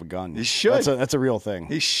instead of a gun. He should. That's a real thing.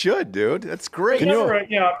 He should, dude. That's great.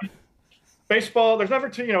 Baseball, there's never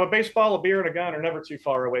too, a baseball, a beer, and a gun are never too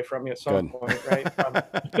far away from you at some point, right?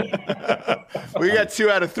 We got 2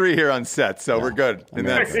 out of 3 here on set, so we're good. And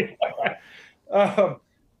that's So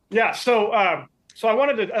I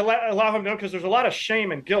wanted to allow him to know, because there's a lot of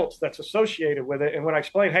shame and guilt that's associated with it. And when I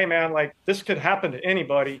explained, hey, man, like, this could happen to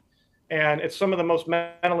anybody, and it's some of the most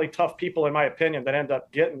mentally tough people, in my opinion, that end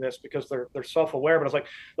up getting this because they're self-aware. But it's like,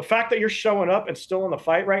 the fact that you're showing up and still in the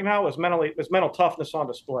fight right now is mental toughness on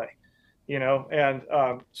display.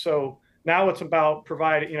 So now it's about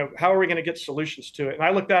providing, how are we going to get solutions to it? And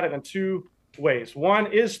I looked at it in 2 ways. One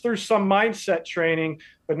is through some mindset training,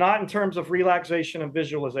 but not in terms of relaxation and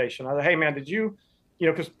visualization. I said, hey, man, did you,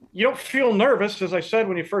 because you don't feel nervous, as I said,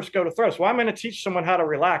 when you first go to throw. So I'm going to teach someone how to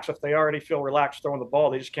relax if they already feel relaxed throwing the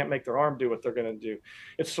ball. They just can't make their arm do what they're going to do.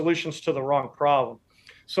 It's solutions to the wrong problem.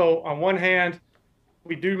 So on one hand,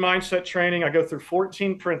 we do mindset training. I go through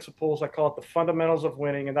 14 principles. I call it the fundamentals of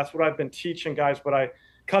winning. And that's what I've been teaching guys, but I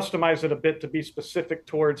customize it a bit to be specific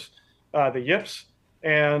towards the yips.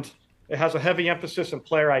 And it has a heavy emphasis in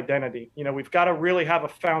player identity. We've got to really have a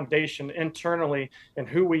foundation internally in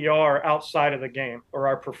who we are outside of the game or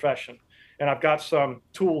our profession. And I've got some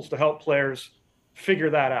tools to help players figure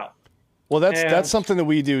that out. Well, that's something that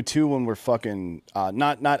we do too when we're fucking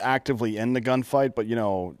not actively in the gunfight, but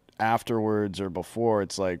afterwards or before.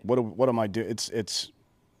 It's like, what am I doing? It's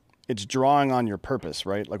drawing on your purpose,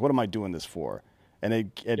 right? Like, what am I doing this for? and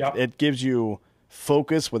it gives you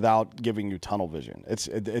focus without giving you tunnel vision. It's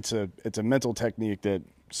a mental technique that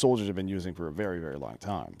soldiers have been using for a very, very long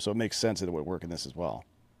time. So it makes sense that it would work in this as well.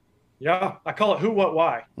 Yeah, I call it who, what,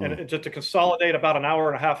 why. And just to consolidate about an hour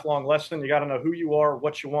and a half long lesson, you got to know who you are,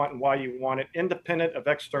 what you want, and why you want it, independent of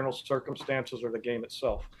external circumstances or the game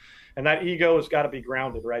itself. And that ego has got to be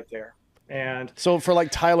grounded right there. And so for like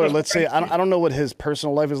Tyler, let's say, I don't know what his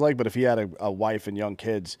personal life is like, but if he had a wife and young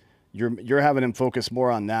kids, you're having him focus more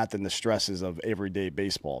on that than the stresses of everyday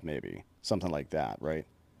baseball, maybe something like that, right?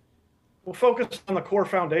 We'll focus on the core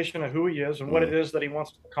foundation of who he is and what it is that he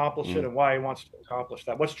wants to accomplish it and why he wants to accomplish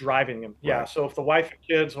that. What's driving him? Yeah. Right. So if the wife and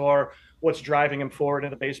kids are what's driving him forward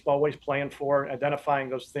into baseball, what he's playing for, identifying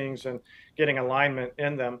those things and getting alignment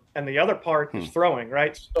in them. And the other part is throwing,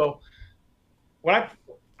 right? So when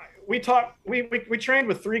we trained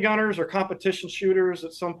with 3-gunners or competition shooters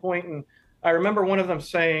at some point, and I remember one of them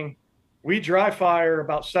saying, we dry fire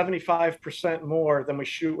about 75% more than we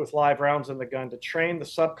shoot with live rounds in the gun to train the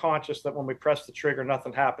subconscious that when we press the trigger,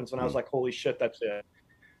 nothing happens. And I was like, holy shit, that's it.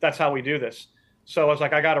 That's how we do this. So I was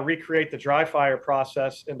like, I got to recreate the dry fire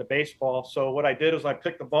process into baseball. So what I did is I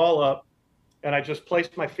picked the ball up and I just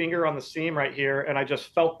placed my finger on the seam right here. And I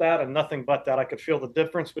just felt that and nothing but that. I could feel the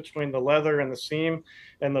difference between the leather and the seam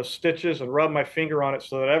and those stitches and rub my finger on it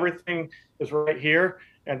so that everything is right here.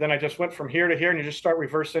 And then I just went from here to here, and you just start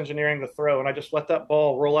reverse engineering the throw. And I just let that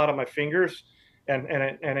ball roll out of my fingers, and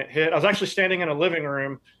it hit. I was actually standing in a living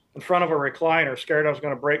room in front of a recliner, scared I was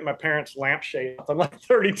going to break my parents' lampshade. I'm like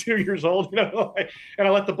 32 years old, and I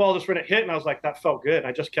let the ball just when it hit, and I was like, that felt good. And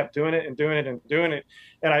I just kept doing it and doing it and doing it.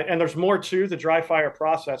 And there's more to the dry fire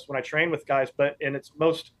process when I train with guys, but in its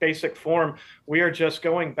most basic form, we are just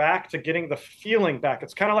going back to getting the feeling back.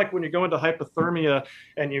 It's kind of like when you go into hypothermia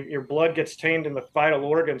and your blood gets tamed in the vital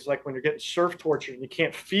organs, like when you're getting surf tortured and you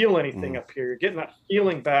can't feel anything up here. You're getting that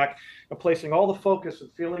feeling back and placing all the focus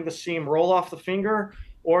and feeling the seam roll off the finger,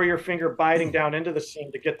 or your finger biting down into the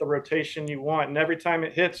seam to get the rotation you want. And every time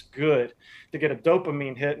it hits, good, to get a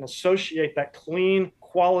dopamine hit and associate that clean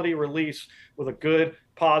quality release with a good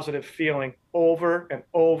positive feeling over and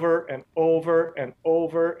over and over and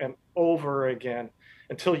over and over again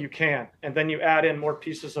until you can. And then you add in more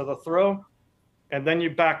pieces of the throw, and then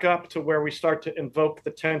you back up to where we start to invoke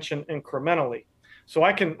the tension incrementally. So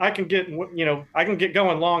I can get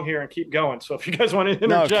going long here and keep going. So if you guys want to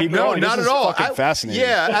interject, no, keep going. Not at all. Fascinating.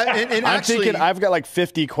 Yeah, and I'm thinking I've got like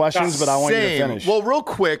 50 questions, but I want you to finish. Well, real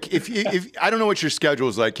quick, if I don't know what your schedule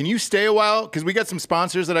is like, can you stay a while? Because we got some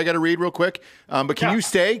sponsors that I got to read real quick. But can you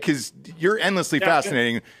stay? Because you're endlessly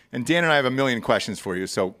fascinating. Yeah. And Dan and I have a million questions for you.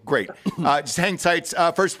 So great. Just hang tight.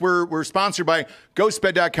 First, we're sponsored by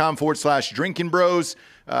ghostbed.com/Drinkin Bros.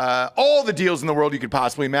 All the deals in the world you could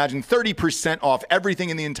possibly imagine. 30% off everything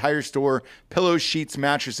in the entire store. Pillows, sheets,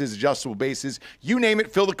 mattresses, adjustable bases. You name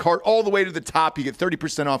it, fill the cart all the way to the top. You get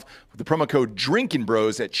 30% off with the promo code Drinkin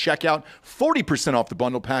Bros at checkout. 40% off the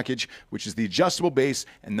bundle package, which is the adjustable base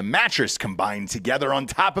and the mattress combined together on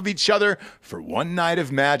top of each other for one night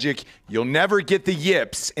of magic. You'll never get the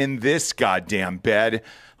yips in this goddamn bed.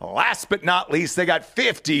 Last but not least, they got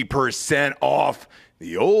 50% off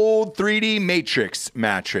the old 3D Matrix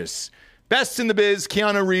mattress. Best in the biz,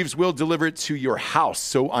 Keanu Reeves will deliver it to your house,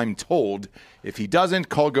 so I'm told. If he doesn't,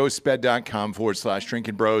 call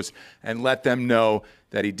ghostbed.com/Drinkin Bros and let them know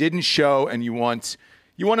that he didn't show and you want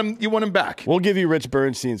him back. We'll give you Rich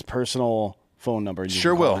Bernstein's personal phone number. You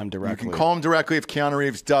sure can call will. Him directly. You can call him directly if Keanu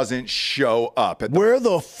Reeves doesn't show up. Where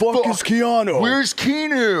the fuck is Keanu? Where's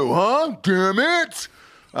Keanu, huh? Damn it.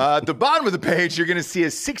 At the bottom of the page, you're going to see a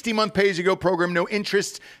 60-month pay-as-you-go program, no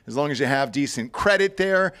interest, as long as you have decent credit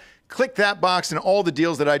there. Click that box, and all the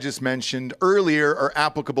deals that I just mentioned earlier are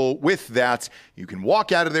applicable with that. You can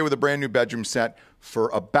walk out of there with a brand-new bedroom set for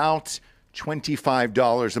about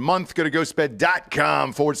 $25 a month. Go to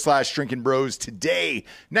ghostbed.com/Drinkin Bros today.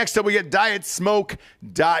 Next up, we get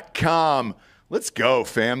dietsmoke.com. Let's go,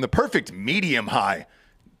 fam. The perfect medium high.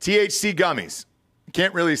 THC gummies.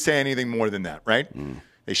 Can't really say anything more than that, right?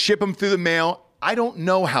 They ship them through the mail. I don't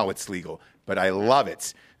know how it's legal, but I love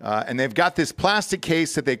it. And they've got this plastic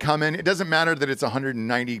case that they come in. It doesn't matter that it's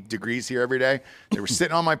 190 degrees here every day. They were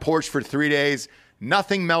sitting on my porch for 3 days.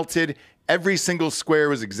 Nothing melted. Every single square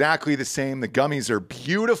was exactly the same. The gummies are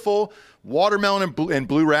beautiful. Watermelon and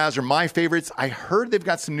blue raz are my favorites. I heard they've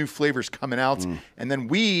got some new flavors coming out. And then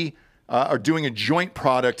we are doing a joint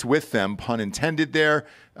product with them, pun intended there.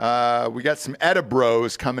 We got some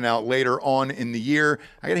Edibros coming out later on in the year.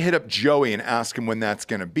 I got to hit up Joey and ask him when that's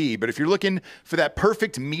going to be. But if you're looking for that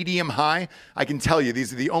perfect medium high, I can tell you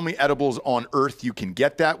these are the only edibles on earth you can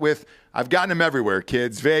get that with. I've gotten them everywhere,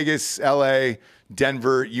 kids. Vegas, LA,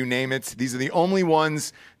 Denver, you name it. These are the only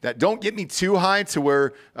ones that don't get me too high to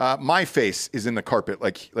where my face is in the carpet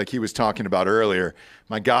like he was talking about earlier.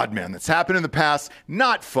 My God, man, that's happened in the past.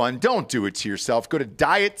 Not fun. Don't do it to yourself. Go to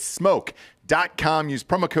dietsmoke.com. Use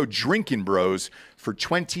promo code DrinkinBros for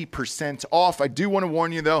 20% off. I do want to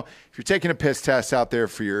warn you, though, if you're taking a piss test out there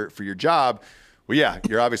for your job, well, yeah,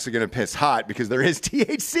 you're obviously going to piss hot because there is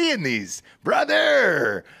THC in these,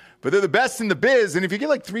 brother. But they're the best in the biz. And if you get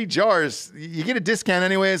like 3 jars, you get a discount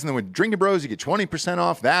anyways. And then with Drinkin' Bros, you get 20%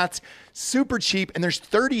 off. That's super cheap. And there's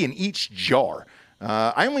 30 in each jar.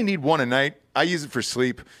 I only need 1 a night. I use it for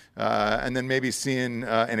sleep. And then maybe seeing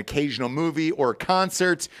an occasional movie or a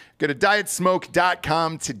concert. Go to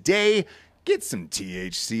dietsmoke.com today. Get some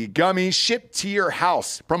THC gummies shipped to your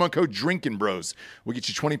house. Promo code Drinkin' Bros. We'll get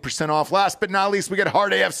you 20% off. Last but not least, we got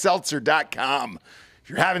hardafseltzer.com.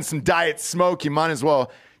 If you're having some diet smoke, you might as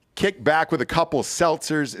well kick back with a couple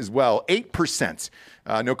seltzers as well. 8%.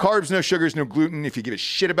 No carbs, no sugars, no gluten. If you give a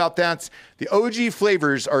shit about that, the OG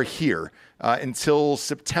flavors are here until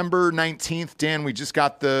September 19th. Dan, we just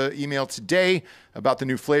got the email today about the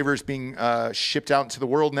new flavors being shipped out into the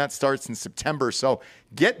world, and that starts in September. So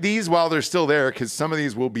get these while they're still there because some of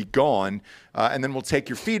these will be gone. And then we'll take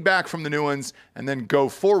your feedback from the new ones and then go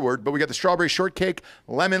forward. But we got the strawberry shortcake,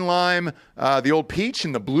 lemon lime, the old peach,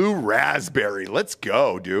 and the blue raspberry. Let's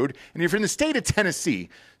go, dude. And if you're in the state of Tennessee,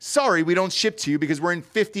 sorry, we don't ship to you because we're in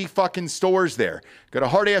 50 fucking stores there. Go to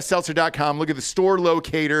hardafseltzer.com. Look at the store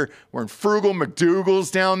locator. We're in Frugal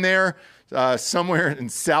McDougal's down there. Somewhere in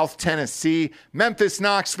South Tennessee, Memphis,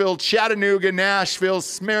 Knoxville, Chattanooga, Nashville,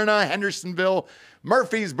 Smyrna, Hendersonville,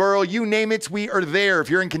 Murfreesboro, you name it, we are there. If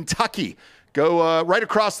you're in Kentucky, go right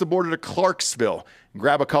across the border to Clarksville and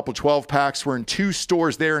grab a couple 12-packs. We're in 2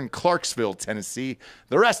 stores there in Clarksville, Tennessee.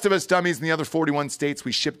 The rest of us dummies in the other 41 states,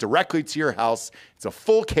 we ship directly to your house. It's a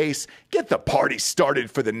full case. Get the party started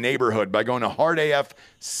for the neighborhood by going to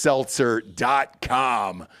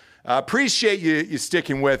hardafseltzer.com. Appreciate you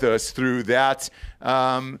sticking with us through that.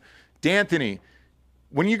 D'Anthony,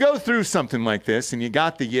 when you go through something like this and you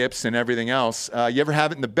got the yips and everything else, you ever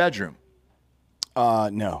have it in the bedroom?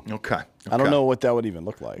 No. Okay. I don't know what that would even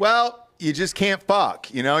look like. Well, you just can't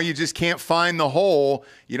fuck. You know, you just can't find the hole.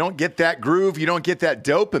 You don't get that groove. You don't get that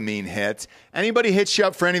dopamine hit. Anybody hit you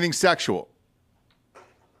up for anything sexual?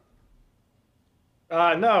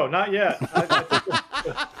 No, not yet.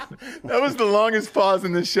 That was the longest pause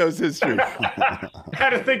in this show's history. I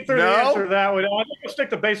had to think through the answer to that one. I think we'll stick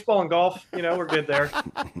to baseball and golf. You know, we're good there.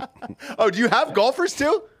 Oh, do you have golfers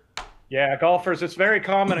too? Yeah, golfers. It's very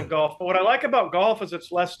common in golf. But what I like about golf is it's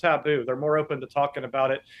less taboo. They're more open to talking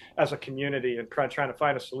about it as a community and trying to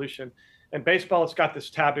find a solution. In baseball, it's got this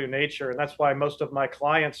taboo nature, and that's why most of my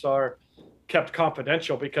clients are kept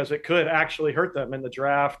confidential because it could actually hurt them in the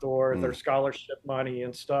draft or their scholarship money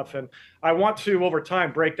and stuff. And I want to, over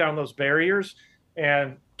time, break down those barriers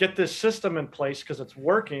and get this system in place because it's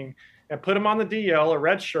working and put them on the DL or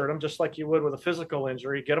redshirt them just like you would with a physical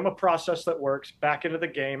injury, get them a process that works back into the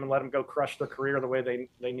game and let them go crush their career the way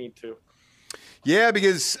they need to. Yeah,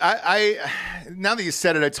 because I now that you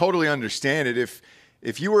said it, I totally understand it.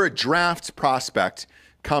 If you were a draft prospect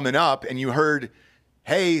coming up and you heard,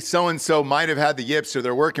 hey, so-and-so might have had the yips or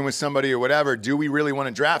they're working with somebody or whatever, do we really want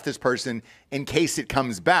to draft this person in case it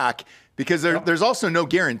comes back? Because there's also no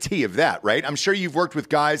guarantee of that, right? I'm sure you've worked with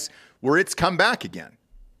guys where it's come back again.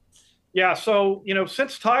 Yeah, so,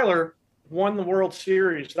 since Tyler won the World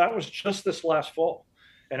Series, that was just this last fall.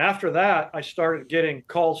 And after that, I started getting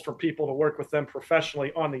calls from people to work with them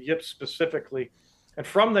professionally on the yips specifically. And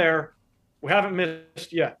from there, we haven't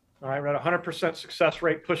missed yet. All right, we're at 100% success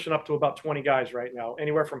rate, pushing up to about 20 guys right now,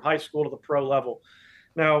 anywhere from high school to the pro level.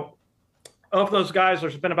 Now, of those guys,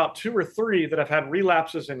 there's been about 2 or 3 that have had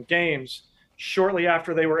relapses in games shortly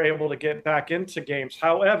after they were able to get back into games.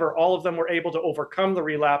 However, all of them were able to overcome the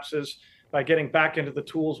relapses by getting back into the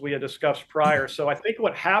tools we had discussed prior. So I think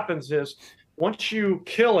what happens is once you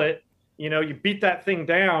kill it, you beat that thing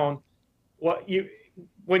down,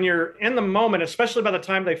 when you're in the moment, especially by the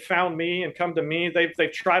time they found me and come to me,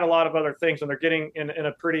 they've tried a lot of other things and they're getting in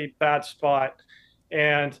a pretty bad spot.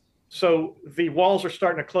 And so the walls are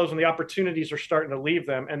starting to close and the opportunities are starting to leave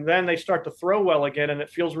them. And then they start to throw well again and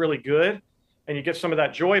it feels really good. And you get some of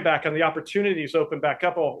that joy back and the opportunities open back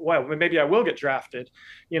up. Oh, well, maybe I will get drafted,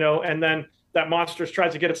 and then that monster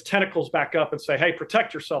tries to get its tentacles back up and say, hey,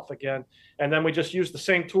 protect yourself again. And then we just use the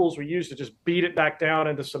same tools we use to just beat it back down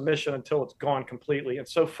into submission until it's gone completely. And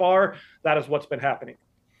so far, that is what's been happening.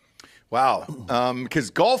 Wow. Because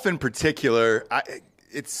golf in particular,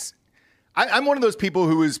 I'm one of those people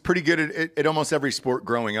who was pretty good at almost every sport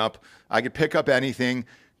growing up. I could pick up anything.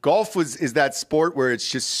 Golf is that sport where it's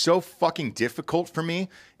just so fucking difficult for me.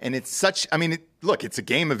 And it's such, look, it's a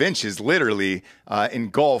game of inches, literally, in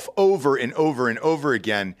golf over and over and over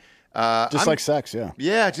again. Just like sex, yeah.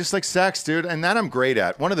 Yeah, just like sex, dude. And that I'm great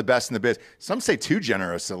at. One of the best in the biz. Some say too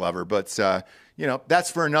generous a lover, but, that's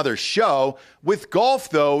for another show. With golf,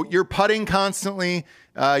 though, you're putting constantly.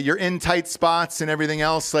 You're in tight spots and everything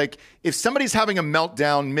else. Like, if somebody's having a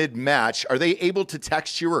meltdown mid-match, are they able to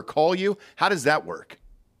text you or call you? How does that work?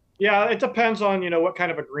 Yeah, it depends on, what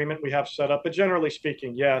kind of agreement we have set up. But generally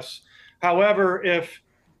speaking, yes. However, if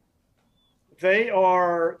they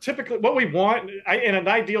are typically what we want in an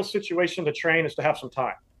ideal situation to train is to have some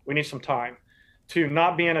time. We need some time to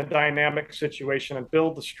not be in a dynamic situation and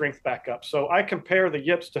build the strength back up. So I compare the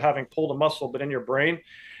yips to having pulled a muscle, but in your brain.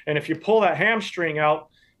 And if you pull that hamstring out,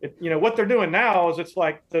 what they're doing now is it's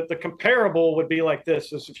like the comparable would be like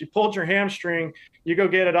this: is if you pulled your hamstring, you go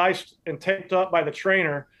get it iced and taped up by the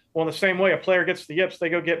trainer. Well, in the same way, a player gets the yips, they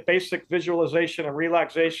go get basic visualization and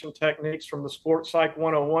relaxation techniques from the Sports Psych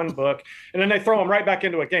 101 book, and then they throw them right back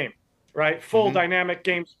into a game, right? Full dynamic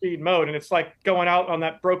game speed mode. And it's like going out on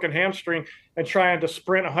that broken hamstring and trying to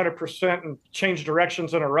sprint 100% and change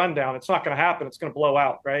directions in a rundown. It's not going to happen. It's going to blow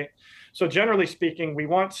out, right? So generally speaking, we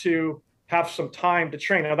want to have some time to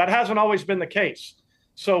train. Now, that hasn't always been the case.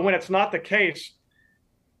 So when it's not the case,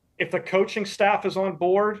 if the coaching staff is on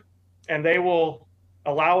board and they will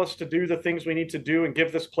allow us to do the things we need to do and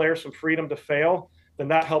give this player some freedom to fail, then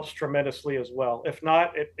that helps tremendously as well. If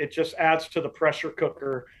not, it just adds to the pressure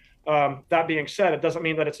cooker. That being said, it doesn't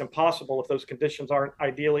mean that it's impossible if those conditions aren't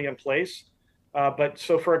ideally in place. But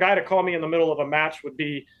so for a guy to call me in the middle of a match would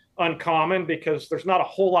be uncommon, because there's not a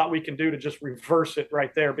whole lot we can do to just reverse it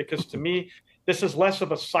right there. Because to me, this is less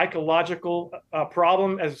of a psychological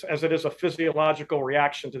problem as it is a physiological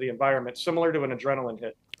reaction to the environment, similar to an adrenaline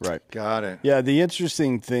hit. Right. Got it. Yeah, the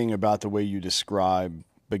interesting thing about the way you describe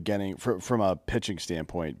beginning, from a pitching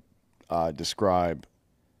standpoint, describe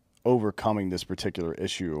overcoming this particular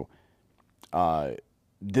issue,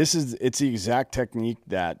 it's the exact technique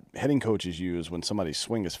that hitting coaches use when somebody's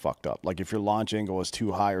swing is fucked up. Like if your launch angle is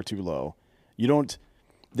too high or too low, you don't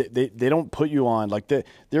they don't put you on, like there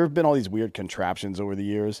have been all these weird contraptions over the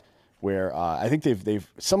years where I think they've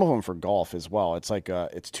some of them for golf as well. It's like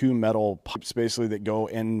it's two metal pipes basically that go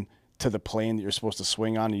in to the plane that you're supposed to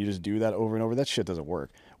swing on, and you just do that over and over. That shit doesn't work.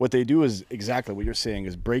 What they do is exactly what you're saying,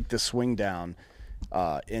 is break the swing down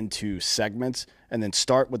into segments and then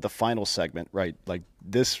start with the final segment, right? Like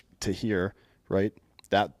this to here, right?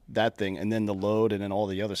 That thing, and then the load, and then all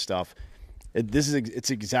the other stuff. It's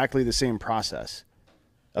exactly the same process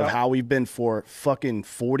of how we've been for fucking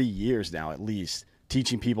 40 years now, at least,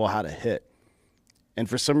 teaching people how to hit. And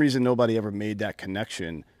for some reason, nobody ever made that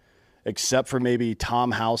connection, except for maybe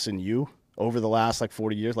Tom House and you over the last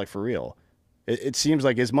 40 years, for real. It seems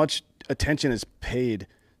like as much attention is paid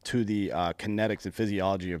to the kinetics and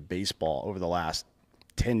physiology of baseball over the last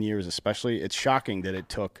 10 years especially. It's shocking that it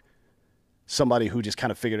took somebody who just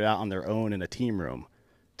kind of figured it out on their own in a team room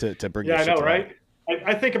to bring this shit to light. Right?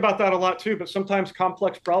 I think about that a lot too, but sometimes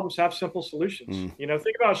complex problems have simple solutions.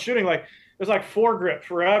 Think about shooting, there's foregrip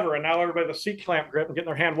forever, and now everybody the seat clamp grip and getting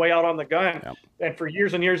their hand way out on the gun. Yep. And for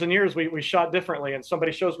years and years and years, we shot differently. And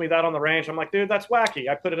somebody shows me that on the range. I'm like, dude, that's wacky.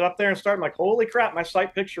 I put it up there and started. I'm like, holy crap, my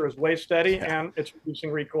sight picture is way steady and it's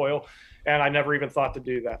reducing recoil. And I never even thought to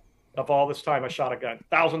do that. Of all this time I shot a gun,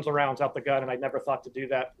 thousands of rounds out the gun, and I never thought to do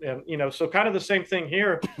that. And, so kind of the same thing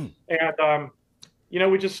here. And,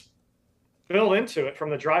 we just build into it. From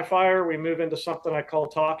the dry fire, we move into something I call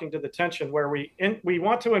talking to the tension, where we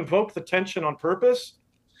want to invoke the tension on purpose,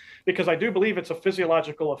 because I do believe it's a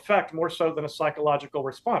physiological effect more so than a psychological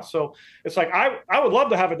response. So it's like, I would love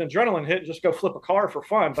to have an adrenaline hit and just go flip a car for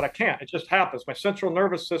fun, but I can't. It just happens. My central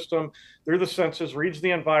nervous system, through the senses, reads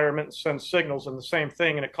the environment and sends signals, and the same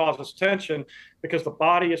thing, and it causes tension because the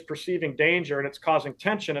body is perceiving danger and it's causing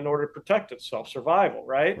tension in order to protect itself, survival,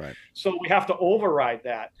 right? So we have to override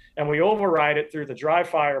that, and we override it through the dry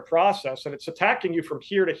fire process, and it's attacking you from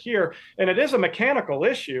here to here. And it is a mechanical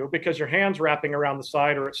issue because your hand's wrapping around the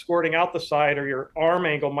side, or it's squirting out the side, or your arm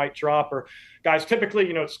angle might drop, or guys, typically,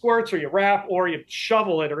 it squirts, or you wrap, or you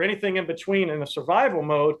shovel it, or anything in between in a survival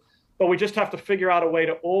mode. But we just have to figure out a way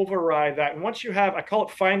to override that. And once you have, I call it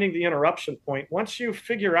finding the interruption point. Once you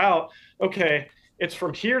figure out, okay, it's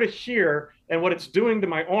from here to here, And what it's doing to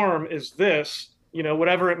my arm is this,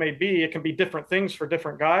 whatever it may be. It can be different things for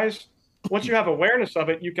different guys. Once you have awareness of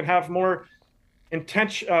it, you can have more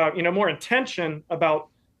intention about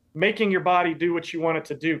making your body do what you want it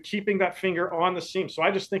to do, keeping that finger on the seam. So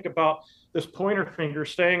I just think about this pointer finger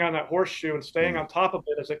staying on that horseshoe and staying on top of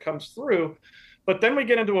it as it comes through. But then we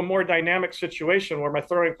get into a more dynamic situation where my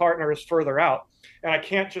throwing partner is further out, and I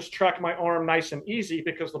can't just track my arm nice and easy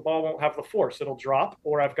because the ball won't have the force. It'll drop,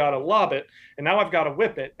 or I've got to lob it, and now I've got to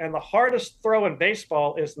whip it. And the hardest throw in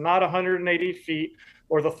baseball is not 180 feet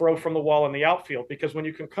or the throw from the wall in the outfield, because when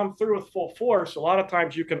you can come through with full force, a lot of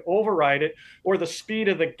times you can override it, or the speed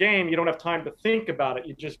of the game, you don't have time to think about it.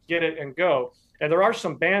 You just get it and go. And there are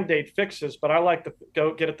some Band-Aid fixes, but I like to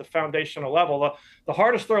go get at the foundational level. The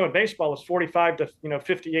hardest throw in baseball is 45 to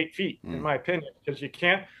 58 feet, in my opinion, because you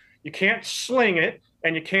can't sling it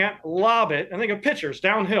and you can't lob it. And think of pitchers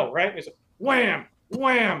downhill, right? He's like, wham,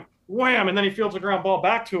 wham, wham, and then he fields a ground ball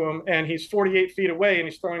back to him, and he's 48 feet away, and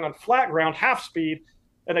he's throwing on flat ground, half speed,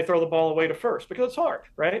 and they throw the ball away to first because it's hard,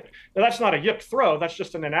 right? Now, that's not a yipped throw. That's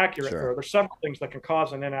just an inaccurate throw. There's several things that can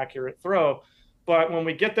cause an inaccurate throw. But when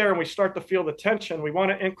we get there and we start to feel the tension, we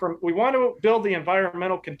want to build the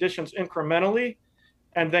environmental conditions incrementally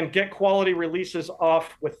and then get quality releases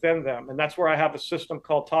off within them. And that's where I have a system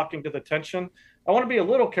called talking to the tension. I want to be a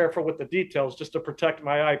little careful with the details just to protect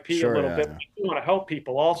my IP a little bit. I want to help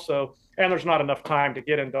people also. And there's not enough time to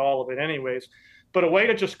get into all of it anyways. But a way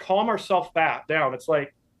to just calm ourselves back down. It's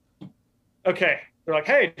like, okay, they're like,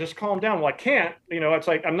 hey, just calm down. Well, I can't, it's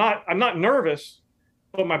like, I'm not nervous,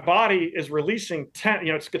 but my body is releasing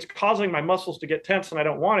it's causing my muscles to get tense, and I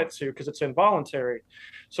don't want it to because it's involuntary.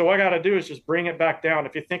 So what I got to do is just bring it back down.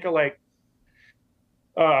 If you think of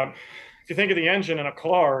the engine in a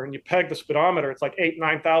car and you peg the speedometer, it's like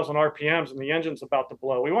 9,000 RPMs and the engine's about to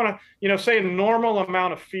blow. We want to, say a normal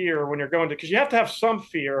amount of fear when you're going to, because you have to have some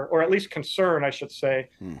fear, or at least concern, I should say,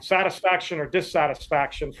 satisfaction or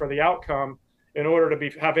dissatisfaction for the outcome in order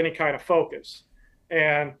to have any kind of focus.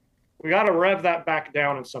 And we got to rev that back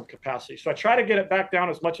down in some capacity. So I try to get it back down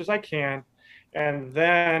as much as I can, and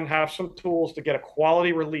then have some tools to get a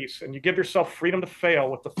quality release. And you give yourself freedom to fail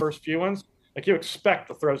with the first few ones. Like, you expect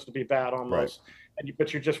the throws to be bad almost,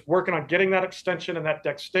 but you're just working on getting that extension and that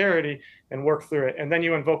dexterity and work through it. And then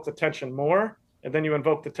you invoke the tension more, and then you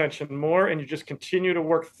invoke the tension more, and you just continue to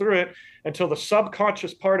work through it until the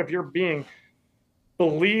subconscious part of your being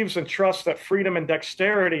believes and trusts that freedom and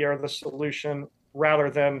dexterity are the solution rather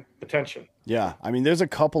than the tension. Yeah. I mean, there's a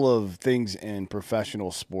couple of things in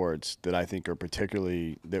professional sports that I think are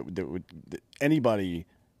particularly that anybody,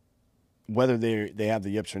 whether they have the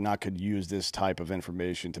yips or not, could use this type of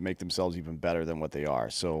information to make themselves even better than what they are.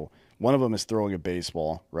 So one of them is throwing a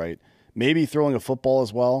baseball, right? Maybe throwing a football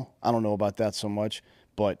as well. I don't know about that so much,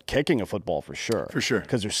 but kicking a football for sure. For sure.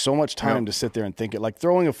 Because there's so much time to sit there and think it. Like,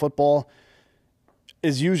 throwing a football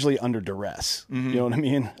is usually under duress. You know what I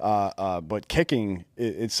mean? But kicking,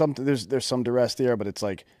 it's something. There's some duress there, but it's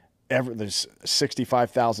like there's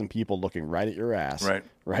 65,000 people looking right at your ass,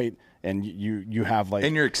 right? And you have like,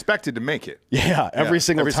 and you're expected to make it. Yeah, every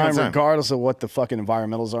single time, regardless of what the fucking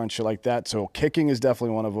environmentals are and shit like that. So kicking is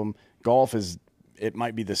definitely one of them. Golf it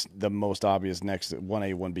might be the most obvious next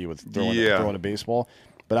 1A, 1B with throwing a baseball.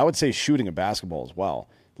 But I would say shooting a basketball as well.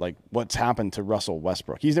 Like what's happened to Russell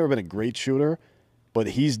Westbrook. He's never been a great shooter, but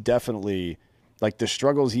he's definitely, like, the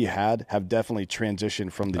struggles he had have definitely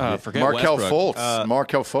transitioned from the Markelle Fultz.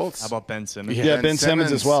 Markelle Fultz. How about Ben Simmons? Yeah, Ben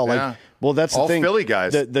Simmons as well. Like, well, that's all the thing. Philly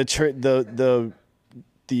guys.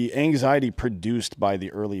 The anxiety produced by the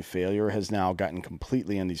early failure has now gotten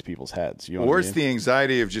completely in these people's heads. You know or it's the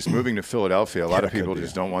anxiety of just moving to Philadelphia. A lot of people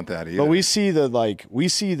just don't want that either. But we see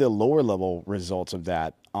the lower level results of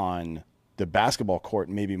that on the basketball court,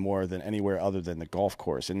 maybe more than anywhere other than the golf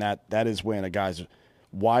course. And that is when a guy's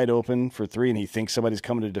wide open for three and he thinks somebody's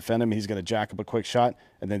coming to defend him. He's going to jack up a quick shot,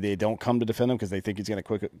 and then they don't come to defend him because they think he's going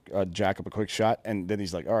to jack up a quick shot. And then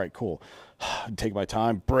he's like, all right, cool. Take my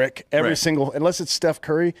time. Brick. Every single, unless it's Steph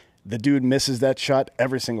Curry, the dude misses that shot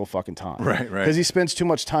every single fucking time. Right. Because he spends too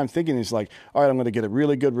much time thinking. He's like, all right, I'm going to get a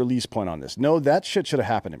really good release point on this. No, that shit should have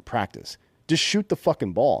happened in practice. Just shoot the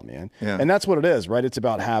fucking ball, man. Yeah. And that's what it is, right? It's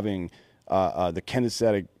about having the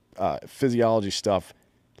kinesthetic physiology stuff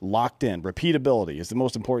locked in. Repeatability is the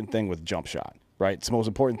most important thing with jump shot, right? It's the most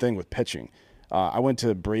important thing with pitching. I went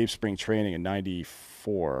to Brave spring training in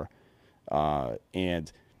 '94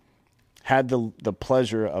 and had the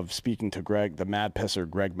pleasure of speaking to Greg, the mad pisser,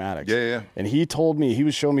 Greg Maddux. Yeah. And he told me, he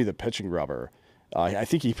was showing me the pitching rubber. I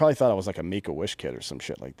think he probably thought I was like a Make-A-Wish kid or some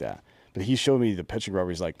shit like that. But he showed me the pitching rubber.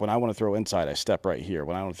 He's like, when I want to throw inside, I step right here.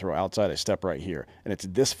 When I want to throw outside, I step right here. And it's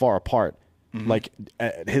this far apart like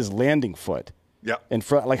at his landing foot. Yeah. In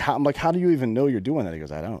front, I'm like, how do you even know you're doing that? He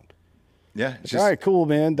goes, I don't. Yeah. It's all right, cool,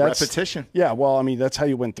 man. That's repetition. Yeah. Well, I mean, that's how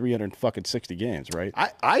you win 360 games, right?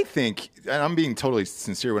 I think, and I'm being totally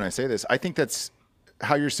sincere when I say this, I think that's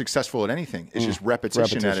how you're successful at anything. It's just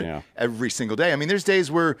repetition at it every single day. I mean, there's days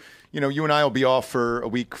where, you and I will be off for a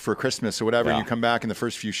week for Christmas or whatever. And you come back and the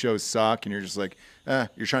first few shows suck and you're just like,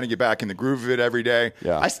 you're trying to get back in the groove of it every day.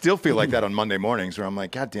 Yeah. I still feel like that on Monday mornings where I'm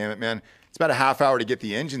like, God damn it, man. It's about a half hour to get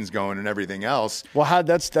the engines going and everything else. Well,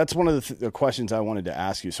 that's one of the questions I wanted to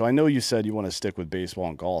ask you. So I know you said you want to stick with baseball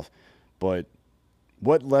and golf, but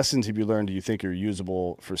what lessons have you learned do you think are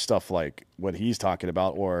usable for stuff like what he's talking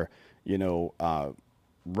about, or,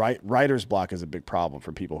 writer's block is a big problem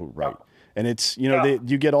for people who write. And it's,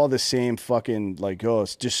 you get all the same fucking like, oh,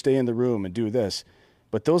 just stay in the room and do this.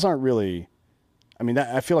 But those aren't really, I mean,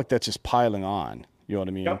 I feel like that's just piling on. You know what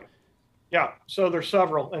I mean? Yep. Yeah. So there's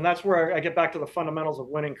several. And that's where I get back to the fundamentals of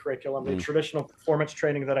winning curriculum, the traditional performance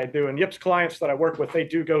training that I do. And yips clients that I work with, they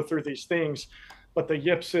do go through these things. But the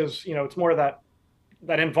yips is, it's more of that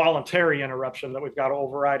involuntary interruption that we've got to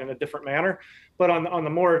override in a different manner. But on the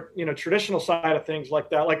more, traditional side of things like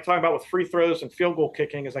that, like talking about with free throws and field goal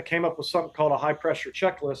kicking, is I came up with something called a high pressure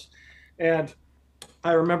checklist. And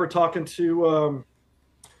I remember talking to,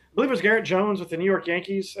 I believe it was Garrett Jones with the New York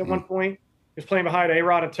Yankees at one point. He was playing behind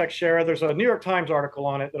A-Rod and Teixeira. There's a New York Times article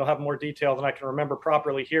on it that'll have more detail than I can remember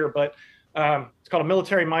properly here. But it's called A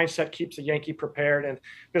Military Mindset Keeps a Yankee Prepared. And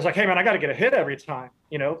he was like, hey, man, I got to get a hit every time,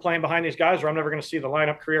 playing behind these guys or I'm never going to see the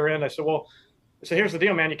lineup career end. I said, well, here's the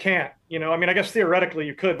deal, man. You can't. I guess theoretically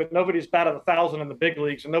you could, but nobody's batted 1,000 in the big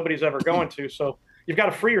leagues and nobody's ever going to. So you've got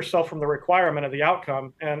to free yourself from the requirement of the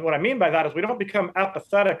outcome. And what I mean by that is we don't become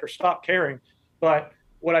apathetic or stop caring. But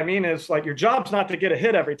what I mean is, like, your job's not to get a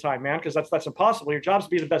hit every time, man, because that's impossible. Your job's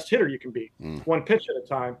to be the best hitter you can be, one pitch at a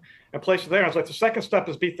time, and place it there. I was like, the second step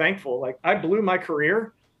is be thankful. Like, I blew my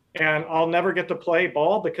career, and I'll never get to play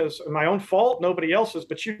ball because of my own fault, nobody else's,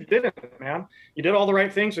 but you didn't, man. You did all the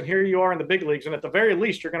right things, and here you are in the big leagues. And at the very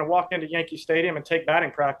least, you're going to walk into Yankee Stadium and take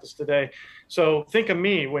batting practice today. So think of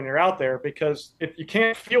me when you're out there, because if you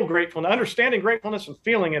can't feel grateful, understanding gratefulness and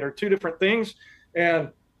feeling it are two different things. And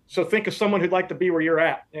so think of someone who'd like to be where you're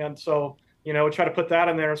at. And so, try to put that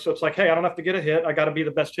in there. So it's like, hey, I don't have to get a hit. I got to be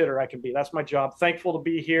the best hitter I can be. That's my job. Thankful to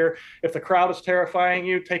be here. If the crowd is terrifying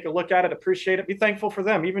you, take a look at it, appreciate it, be thankful for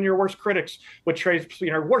them. Even your worst critics would trade,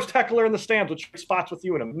 worst heckler in the stands would trade spots with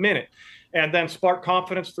you in a minute. And then spark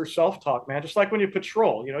confidence through self-talk, man. Just like when you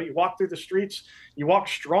patrol, you walk through the streets, you walk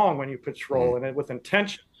strong when you patrol and with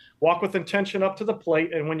intention. Walk with intention up to the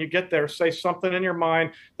plate, and when you get there, say something in your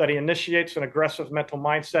mind that initiates an aggressive mental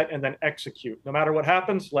mindset, and then execute. No matter what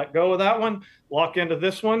happens, let go of that one, walk into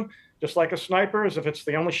this one, just like a sniper, as if it's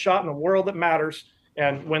the only shot in the world that matters,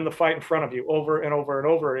 and win the fight in front of you over and over and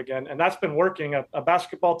over again. And that's been working. A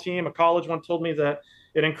basketball team, a college one, told me that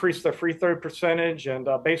it increased their free throw percentage, and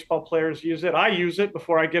baseball players use it. I use it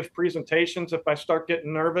before I give presentations if I start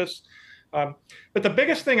getting nervous. But the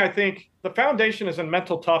biggest thing, I think, the foundation is in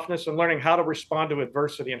mental toughness and learning how to respond to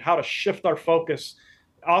adversity and how to shift our focus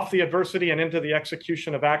off the adversity and into the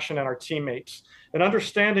execution of action and our teammates, and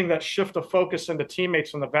understanding that shift of focus into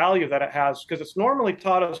teammates and the value that it has, because it's normally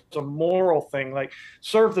taught as a moral thing, like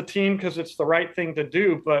serve the team because it's the right thing to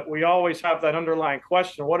do. But we always have that underlying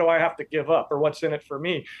question, what do I have to give up, or what's in it for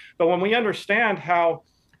me? But when we understand how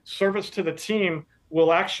service to the team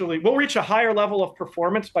we'll reach a higher level of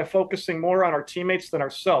performance by focusing more on our teammates than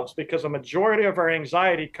ourselves, because a majority of our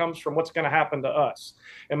anxiety comes from what's going to happen to us.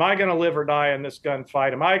 Am I going to live or die in this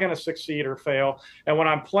gunfight? Am I going to succeed or fail? And when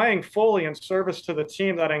I'm playing fully in service to the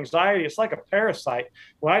team, that anxiety, it's like a parasite.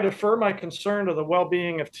 When I defer my concern to the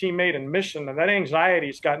well-being of teammate and mission, and that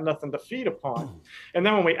anxiety's got nothing to feed upon. And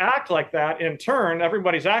then when we act like that, in turn,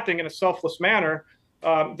 everybody's acting in a selfless manner.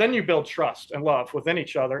 Then you build trust and love within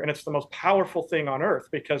each other. And it's the most powerful thing on earth,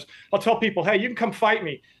 because I'll tell people, hey, you can come fight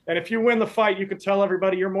me. And if you win the fight, you can tell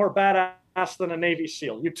everybody you're more badass than a Navy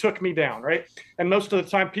SEAL. You took me down, right? And most of the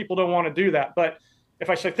time people don't want to do that. But if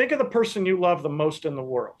I say, think of the person you love the most in the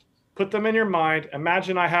world, put them in your mind.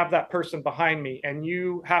 Imagine I have that person behind me and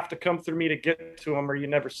you have to come through me to get to him, or you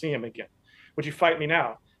never see him again. Would you fight me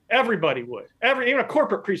now? Everybody would. Even a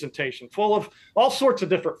corporate presentation full of all sorts of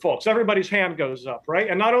different folks. Everybody's hand goes up, right?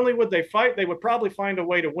 And not only would they fight, they would probably find a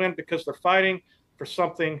way to win, because they're fighting for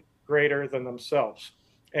something greater than themselves.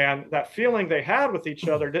 And that feeling they had with each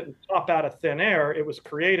other didn't pop out of thin air. It was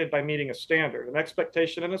created by meeting a standard, an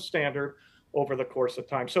expectation and a standard over the course of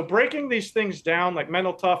time. So breaking these things down, like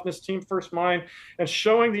mental toughness, team first mind, and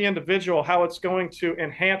showing the individual how it's going to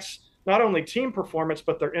enhance not only team performance,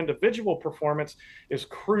 but their individual performance is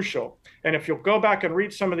crucial. And if you'll go back and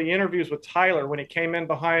read some of the interviews with Tyler when he came in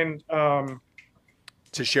behind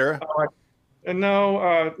Teixeira?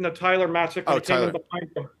 No, Tyler Matzek when he came Tyler. in behind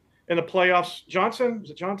him in the playoffs. Johnson?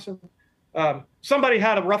 Was it Johnson? Somebody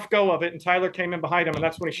had a rough go of it, and Tyler came in behind him, and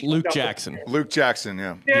that's when he Luke Jackson. Luke Jackson,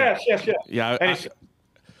 yeah. Yes. Yeah. And he said,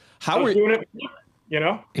 How I were was doing it, you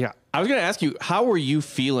know? Yeah, I was going to ask you, how were you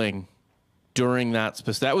feeling during that?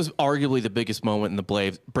 That was arguably the biggest moment in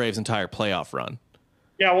the Braves' entire playoff run.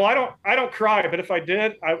 Yeah, well, I don't cry, but if I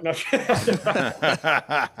did, no.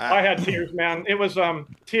 I had tears, man. It was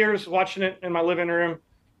tears watching it in my living room,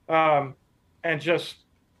 and just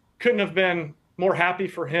couldn't have been more happy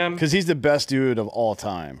for him. Because he's the best dude of all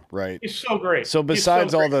time, right? He's so great. So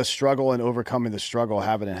besides all the struggle and overcoming the struggle,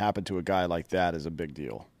 having it happen to a guy like that is a big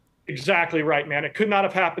deal. Exactly right, man. It could not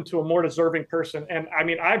have happened to a more deserving person. And I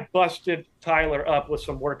mean, I busted Tyler up with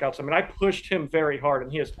some workouts. I mean, I pushed him very hard,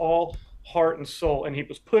 and he is all heart and soul. And he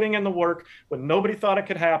was putting in the work when nobody thought it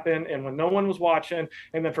could happen and when no one was watching.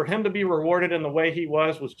 And then for him to be rewarded in the way he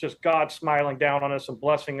was just God smiling down on us and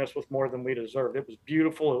blessing us with more than we deserved. It was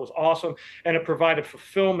beautiful. It was awesome. And it provided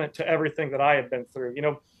fulfillment to everything that I had been through. You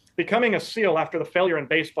know, becoming a SEAL after the failure in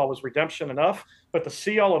baseball was redemption enough, but to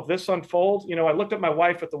see all of this unfold, you know, I looked at my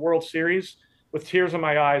wife at the World Series with tears in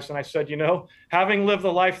my eyes, and I said, you know, having lived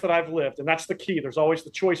the life that I've lived, and that's the key. There's always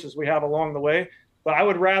the choices we have along the way, but I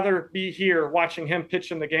would rather be here watching him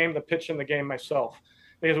pitch in the game than pitch in the game myself,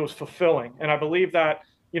 because it was fulfilling. And I believe that,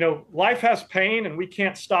 you know, life has pain, and we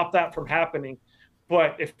can't stop that from happening.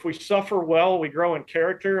 But if we suffer well, we grow in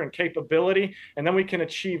character and capability, and then we can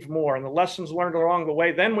achieve more. And the lessons learned along the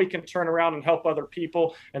way, then we can turn around and help other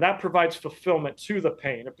people. And that provides fulfillment to the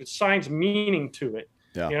pain. It assigns meaning to it,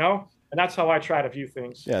 you know? And that's how I try to view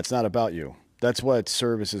things. Yeah, it's not about you. That's what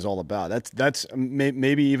service is all about. That's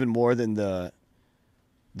maybe even more than the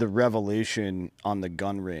revelation on the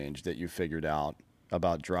gun range that you figured out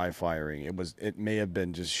about dry firing. It may have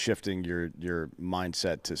been just shifting your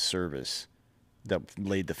mindset to service that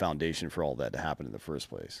laid the foundation for all that to happen in the first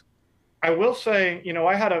place. I will say, you know,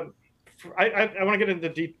 I want to get into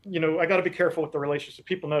deep, you know, I got to be careful with the relationship.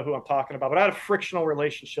 People know who I'm talking about, but I had a frictional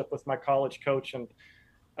relationship with my college coach, and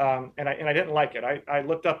I didn't like it. I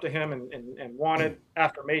looked up to him and wanted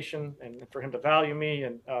affirmation and for him to value me.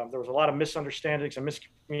 And there was a lot of misunderstandings and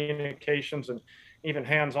miscommunications and even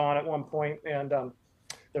hands-on at one point, and,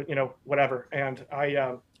 you know, whatever. And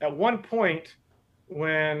I, at one point,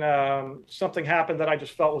 when something happened that I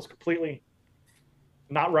just felt was completely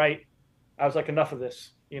not right, I was like, enough of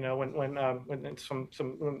this. You know,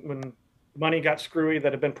 when money got screwy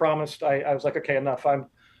that had been promised, I was like, okay, enough.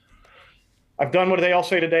 I've done what they all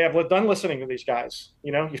say today. I've done listening to these guys.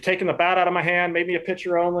 You know, you've taken the bat out of my hand, made me a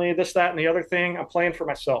pitcher only, this, that, and the other thing. I'm playing for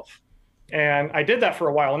myself. And I did that for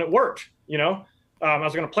a while, and it worked. You know, I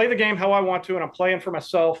was going to play the game how I want to, and I'm playing for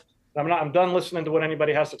myself. I'm done listening to what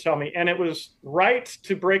anybody has to tell me. And it was right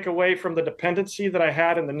to break away from the dependency that I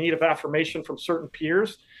had and the need of affirmation from certain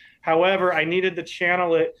peers. However, I needed to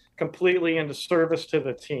channel it completely into service to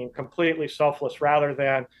the team, completely selfless, rather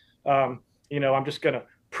than, you know, I'm just going to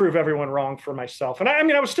prove everyone wrong for myself. And I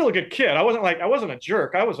mean, I was still a good kid. I wasn't a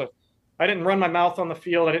jerk. I didn't run my mouth on the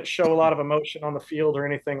field. I didn't show a lot of emotion on the field or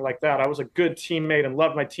anything like that. I was a good teammate and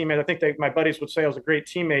loved my teammate. I think my buddies would say I was a great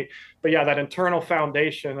teammate. But yeah, that internal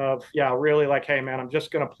foundation of, really like, hey, man, I'm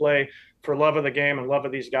just going to play for love of the game and love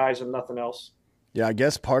of these guys and nothing else. Yeah, I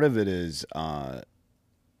guess part of it is,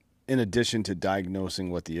 in addition to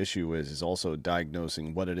diagnosing what the issue is also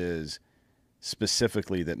diagnosing what it is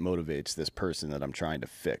specifically that motivates this person that I'm trying to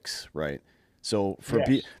fix, right? So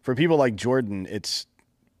for people like Jordan, it's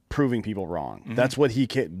proving people wrong. Mm-hmm. That's what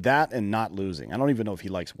that and not losing. I don't even know if he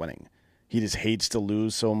likes winning. He just hates to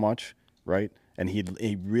lose so much, right? And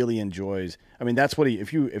he really enjoys. I mean, that's what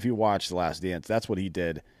if you watch The Last Dance, that's what he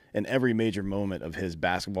did in every major moment of his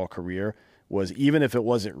basketball career. Was even if it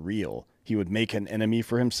wasn't real, he would make an enemy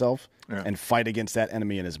for himself and fight against that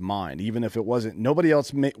enemy in his mind. Even if it wasn't, nobody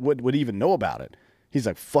else would even know about it. He's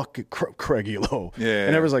like, fuck Craig Elo. And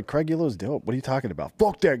everyone's like, Craig Elo's dope. What are you talking about?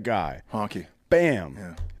 Fuck that guy. Honky. Bam.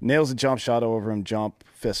 Yeah. Nails a jump shot over him, jump,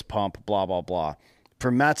 fist pump, blah, blah, blah.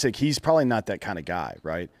 For Matzek, he's probably not that kind of guy,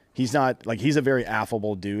 right? He's not, like, he's a very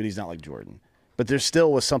affable dude. He's not like Jordan. But there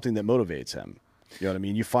still was something that motivates him. You know what I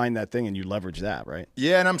mean? You find that thing and you leverage that, right?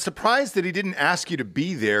 Yeah, and I'm surprised that he didn't ask you to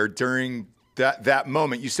be there during that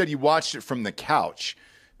moment. You said you watched it from the couch.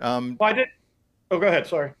 Well, I did. Oh, go ahead.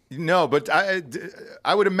 Sorry. No, but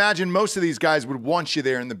I would imagine most of these guys would want you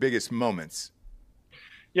there in the biggest moments.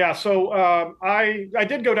 Yeah, so I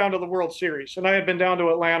did go down to the World Series, and I had been down to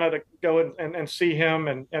Atlanta to go and see him,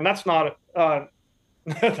 and that's not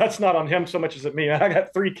that's not on him so much as at me. I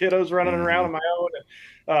got three kiddos running around on my own,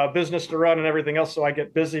 and business to run and everything else, so I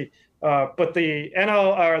get busy. But the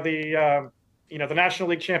NL or the National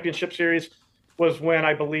League Championship Series was when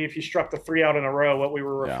I believe he struck the 3 out in a row. What we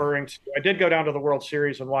were referring to. I did go down to the World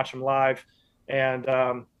Series and watch him live, and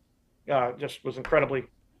just was incredibly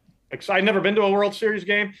excited. I'd never been to a World Series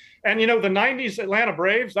game, and the '90s Atlanta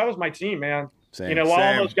Braves, that was my team, man. Same.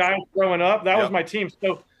 All those guys growing up, that was my team.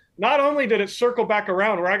 So not only did it circle back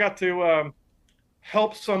around where I got to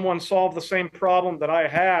help someone solve the same problem that I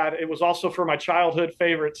had, it was also for my childhood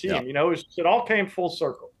favorite team. It all came full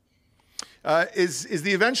circle. Is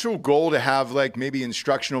the eventual goal to have like maybe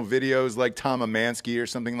instructional videos like Tom Amansky or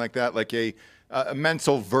something like that, like a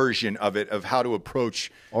mental version of it, of how to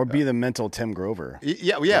approach, or be the mental Tim Grover?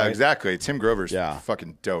 Yeah, right? Exactly. Tim Grover's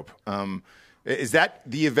fucking dope. Is that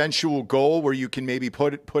the eventual goal, where you can maybe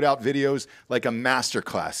put out videos like a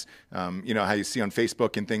masterclass, how you see on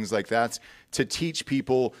Facebook and things like that, to teach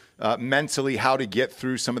people mentally how to get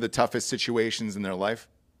through some of the toughest situations in their life?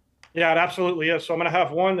 Yeah, it absolutely is. So I'm going to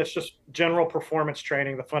have one that's just general performance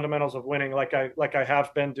training, the fundamentals of winning, like I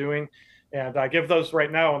have been doing. And I give those right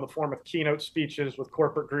now in the form of keynote speeches with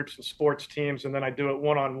corporate groups and sports teams. And then I do it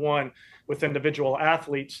one-on-one with individual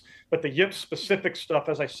athletes. But the yips specific stuff,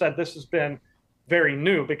 as I said, this has been very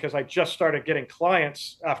new because I just started getting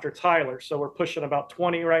clients after Tyler. So we're pushing about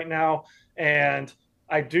 20 right now. And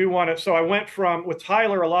I do want to, so I went from, with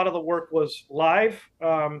Tyler, a lot of the work was live.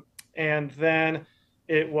 And then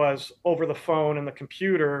it was over the phone and the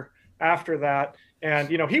computer after that. And,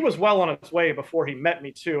 he was well on his way before he met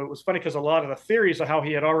me too. It was funny because a lot of the theories of how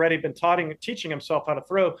he had already been teaching himself how to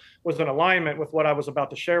throw was in alignment with what I was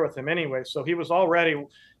about to share with him anyway. So he was already,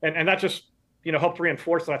 and that just, helped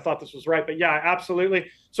reinforce that I thought this was right. But yeah,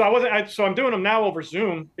 absolutely. So so I'm doing them now over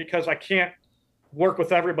Zoom because I can't work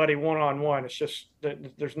with everybody one-on-one. It's just,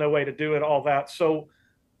 there's no way to do it, all that. So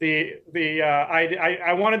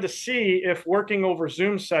I wanted to see if working over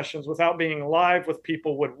Zoom sessions without being live with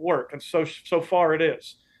people would work. And so far it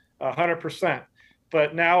is 100%.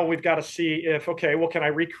 But now we've got to see if, can I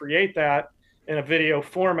recreate that in a video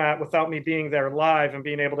format without me being there live and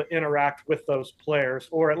being able to interact with those players,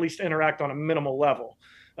 or at least interact on a minimal level.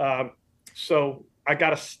 So I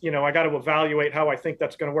got to evaluate how I think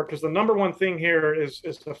that's going to work. Because the number one thing here is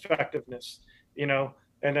effectiveness,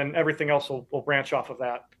 and then everything else will branch off of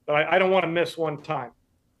that. But I don't want to miss one time.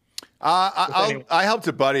 I helped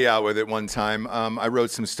a buddy out with it one time. I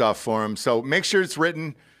wrote some stuff for him. So make sure it's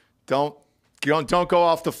written. Don't go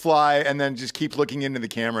off the fly, and then just keep looking into the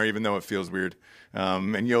camera, even though it feels weird.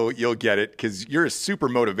 And you'll get it, because you're a super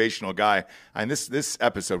motivational guy. And this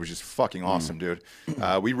episode was just fucking awesome, dude.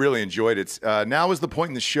 We really enjoyed it. Now is the point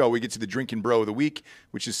in the show we get to the Drinkin' Bro of the Week,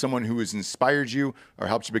 which is someone who has inspired you or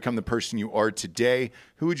helped you become the person you are today.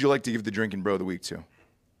 Who would you like to give the Drinkin' Bro of the Week to?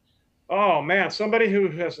 Oh man, somebody who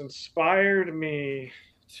has inspired me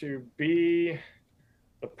to be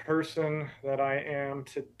the person that I am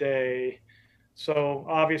today. So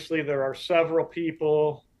obviously there are several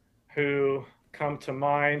people who come to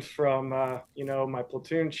mind, from my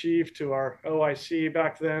platoon chief to our OIC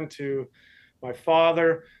back then to my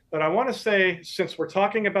father. But I want to say, since we're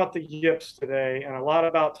talking about the yips today and a lot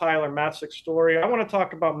about Tyler Matzek's story, I want to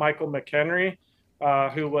talk about Michael McHenry,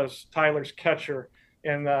 who was Tyler's catcher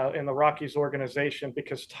in the Rockies organization,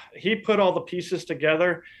 because he put all the pieces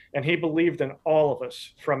together and he believed in all of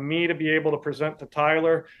us, from me to be able to present to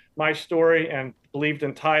Tyler my story, and believed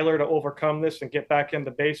in Tyler to overcome this and get back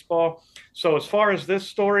into baseball. So as far as this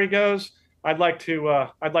story goes, I'd like to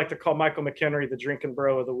call Michael McHenry the Drinkin'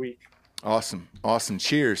 Bro of the Week. Awesome.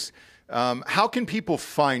 Cheers. How can people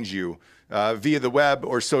find you via the web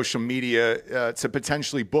or social media to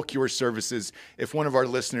potentially book your services if one of our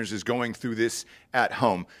listeners is going through this at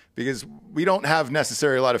home? Because we don't have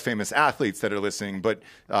necessarily a lot of famous athletes that are listening, but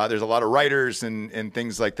there's a lot of writers and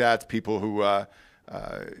things like that, people who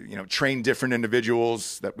train different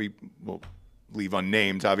individuals that we will leave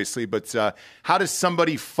unnamed, obviously. But how does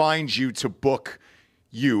somebody find you to book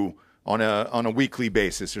you on a weekly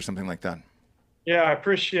basis or something like that? Yeah, I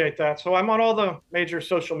appreciate that. So I'm on all the major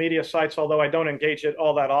social media sites, although I don't engage it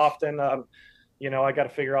all that often. I got to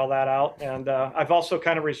figure all that out. And I've also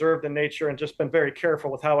kind of reserved in nature and just been very careful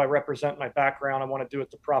with how I represent my background. I want to do it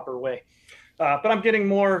the proper way. But I'm getting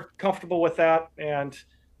more comfortable with that, and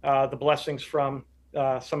the blessings from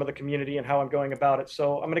some of the community and how I'm going about it.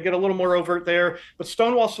 So I'm going to get a little more overt there. But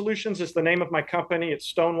Stonewall Solutions is the name of my company. It's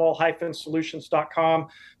stonewall-solutions.com.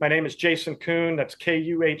 My name is Jason Kuhn. That's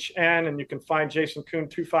Kuhn. And you can find Jason Kuhn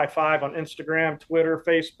 255 on Instagram, Twitter,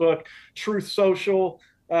 Facebook, Truth Social.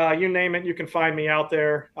 You name it, you can find me out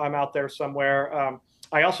there. I'm out there somewhere.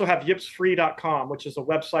 I also have yipsfree.com, which is a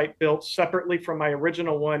website built separately from my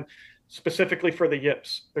original one, specifically for the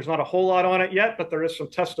yips. There's not a whole lot on it yet, but there is some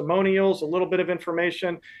testimonials, a little bit of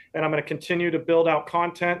information, and I'm going to continue to build out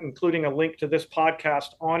content, including a link to this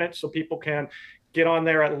podcast on it, so people can get on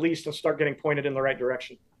there at least and start getting pointed in the right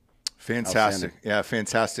direction. Fantastic. Yeah,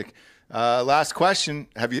 fantastic. Last question.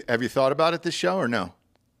 Have you thought about it this show or no?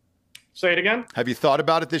 Say it again? Have you thought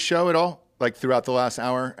about it this show at all? Like throughout the last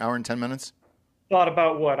hour and 10 minutes? Thought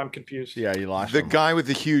about what? I'm confused. Yeah, you lost the guy with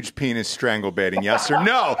the huge penis strangle baiting, yes or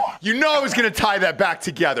no? You know I was going to tie that back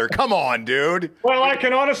together. Come on, dude. Well, I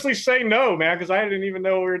can honestly say no, man, because I didn't even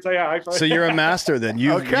know we were saying. Yeah, so you're a master then.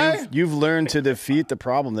 You've learned to defeat the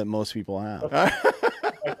problem that most people have.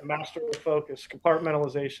 Like the master of focus,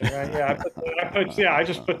 compartmentalization, right? Yeah, I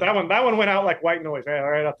just put that one. That one went out like white noise, man,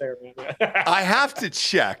 right up there, man. I have to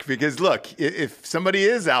check because look, if somebody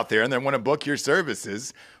is out there and they want to book your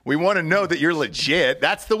services, we want to know that you're legit.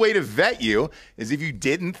 That's the way to vet you. Is if you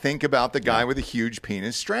didn't think about the guy with a huge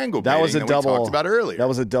penis strangle baiting that was a double we talked about earlier. That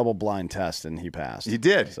was a double blind test, and he passed. He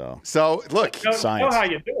did. So look, you know how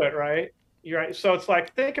you do it, right? You're right. So it's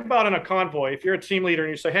like, think about in a convoy, if you're a team leader and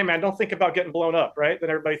you say, hey, man, don't think about getting blown up, right? Then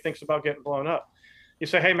everybody thinks about getting blown up. You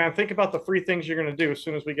say, hey, man, think about the 3 things you're going to do as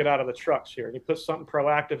soon as we get out of the trucks here. And you put something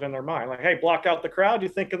proactive in their mind. Like, hey, block out the crowd. You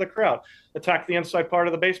think of the crowd. Attack the inside part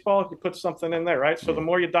of the baseball. You put something in there, right? So the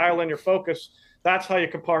more you dial in your focus, that's how you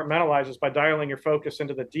compartmentalize, is by dialing your focus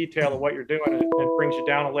into the detail of what you're doing. And it brings you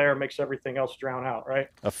down a layer, makes everything else drown out, right?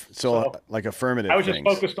 So like affirmative I was just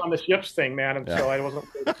things. Focused on this yips thing, man. And so I wasn't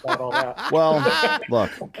focused on all that. Well, look.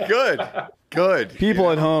 Good. People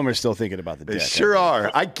at home are still thinking about the dick. They sure are.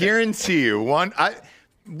 I guarantee you. What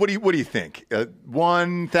do you think?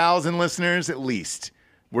 1,000 listeners at least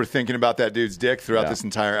were thinking about that dude's dick throughout this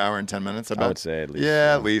entire hour and 10 minutes. I would say at least.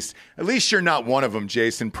 Yeah, at least. At least you're not one of them,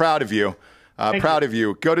 Jason. Proud of you. Proud of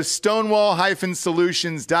you. Go to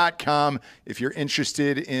stonewall-solutions.com if you're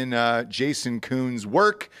interested in Jason Kuhn's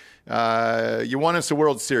work. You won us a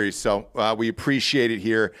World Series, so we appreciate it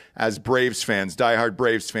here as Braves fans, diehard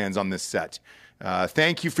Braves fans on this set.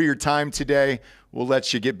 Thank you for your time today. We'll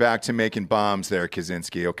let you get back to making bombs there,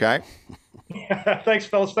 Kaczynski, okay? Thanks,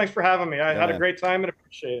 fellas. Thanks for having me. I had a great time and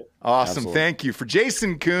appreciate it. Awesome. Absolutely. Thank you. For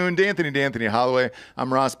Jason Kuhn, D'Anthony Holloway,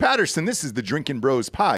 I'm Ross Patterson. This is the Drinkin' Bros Pie.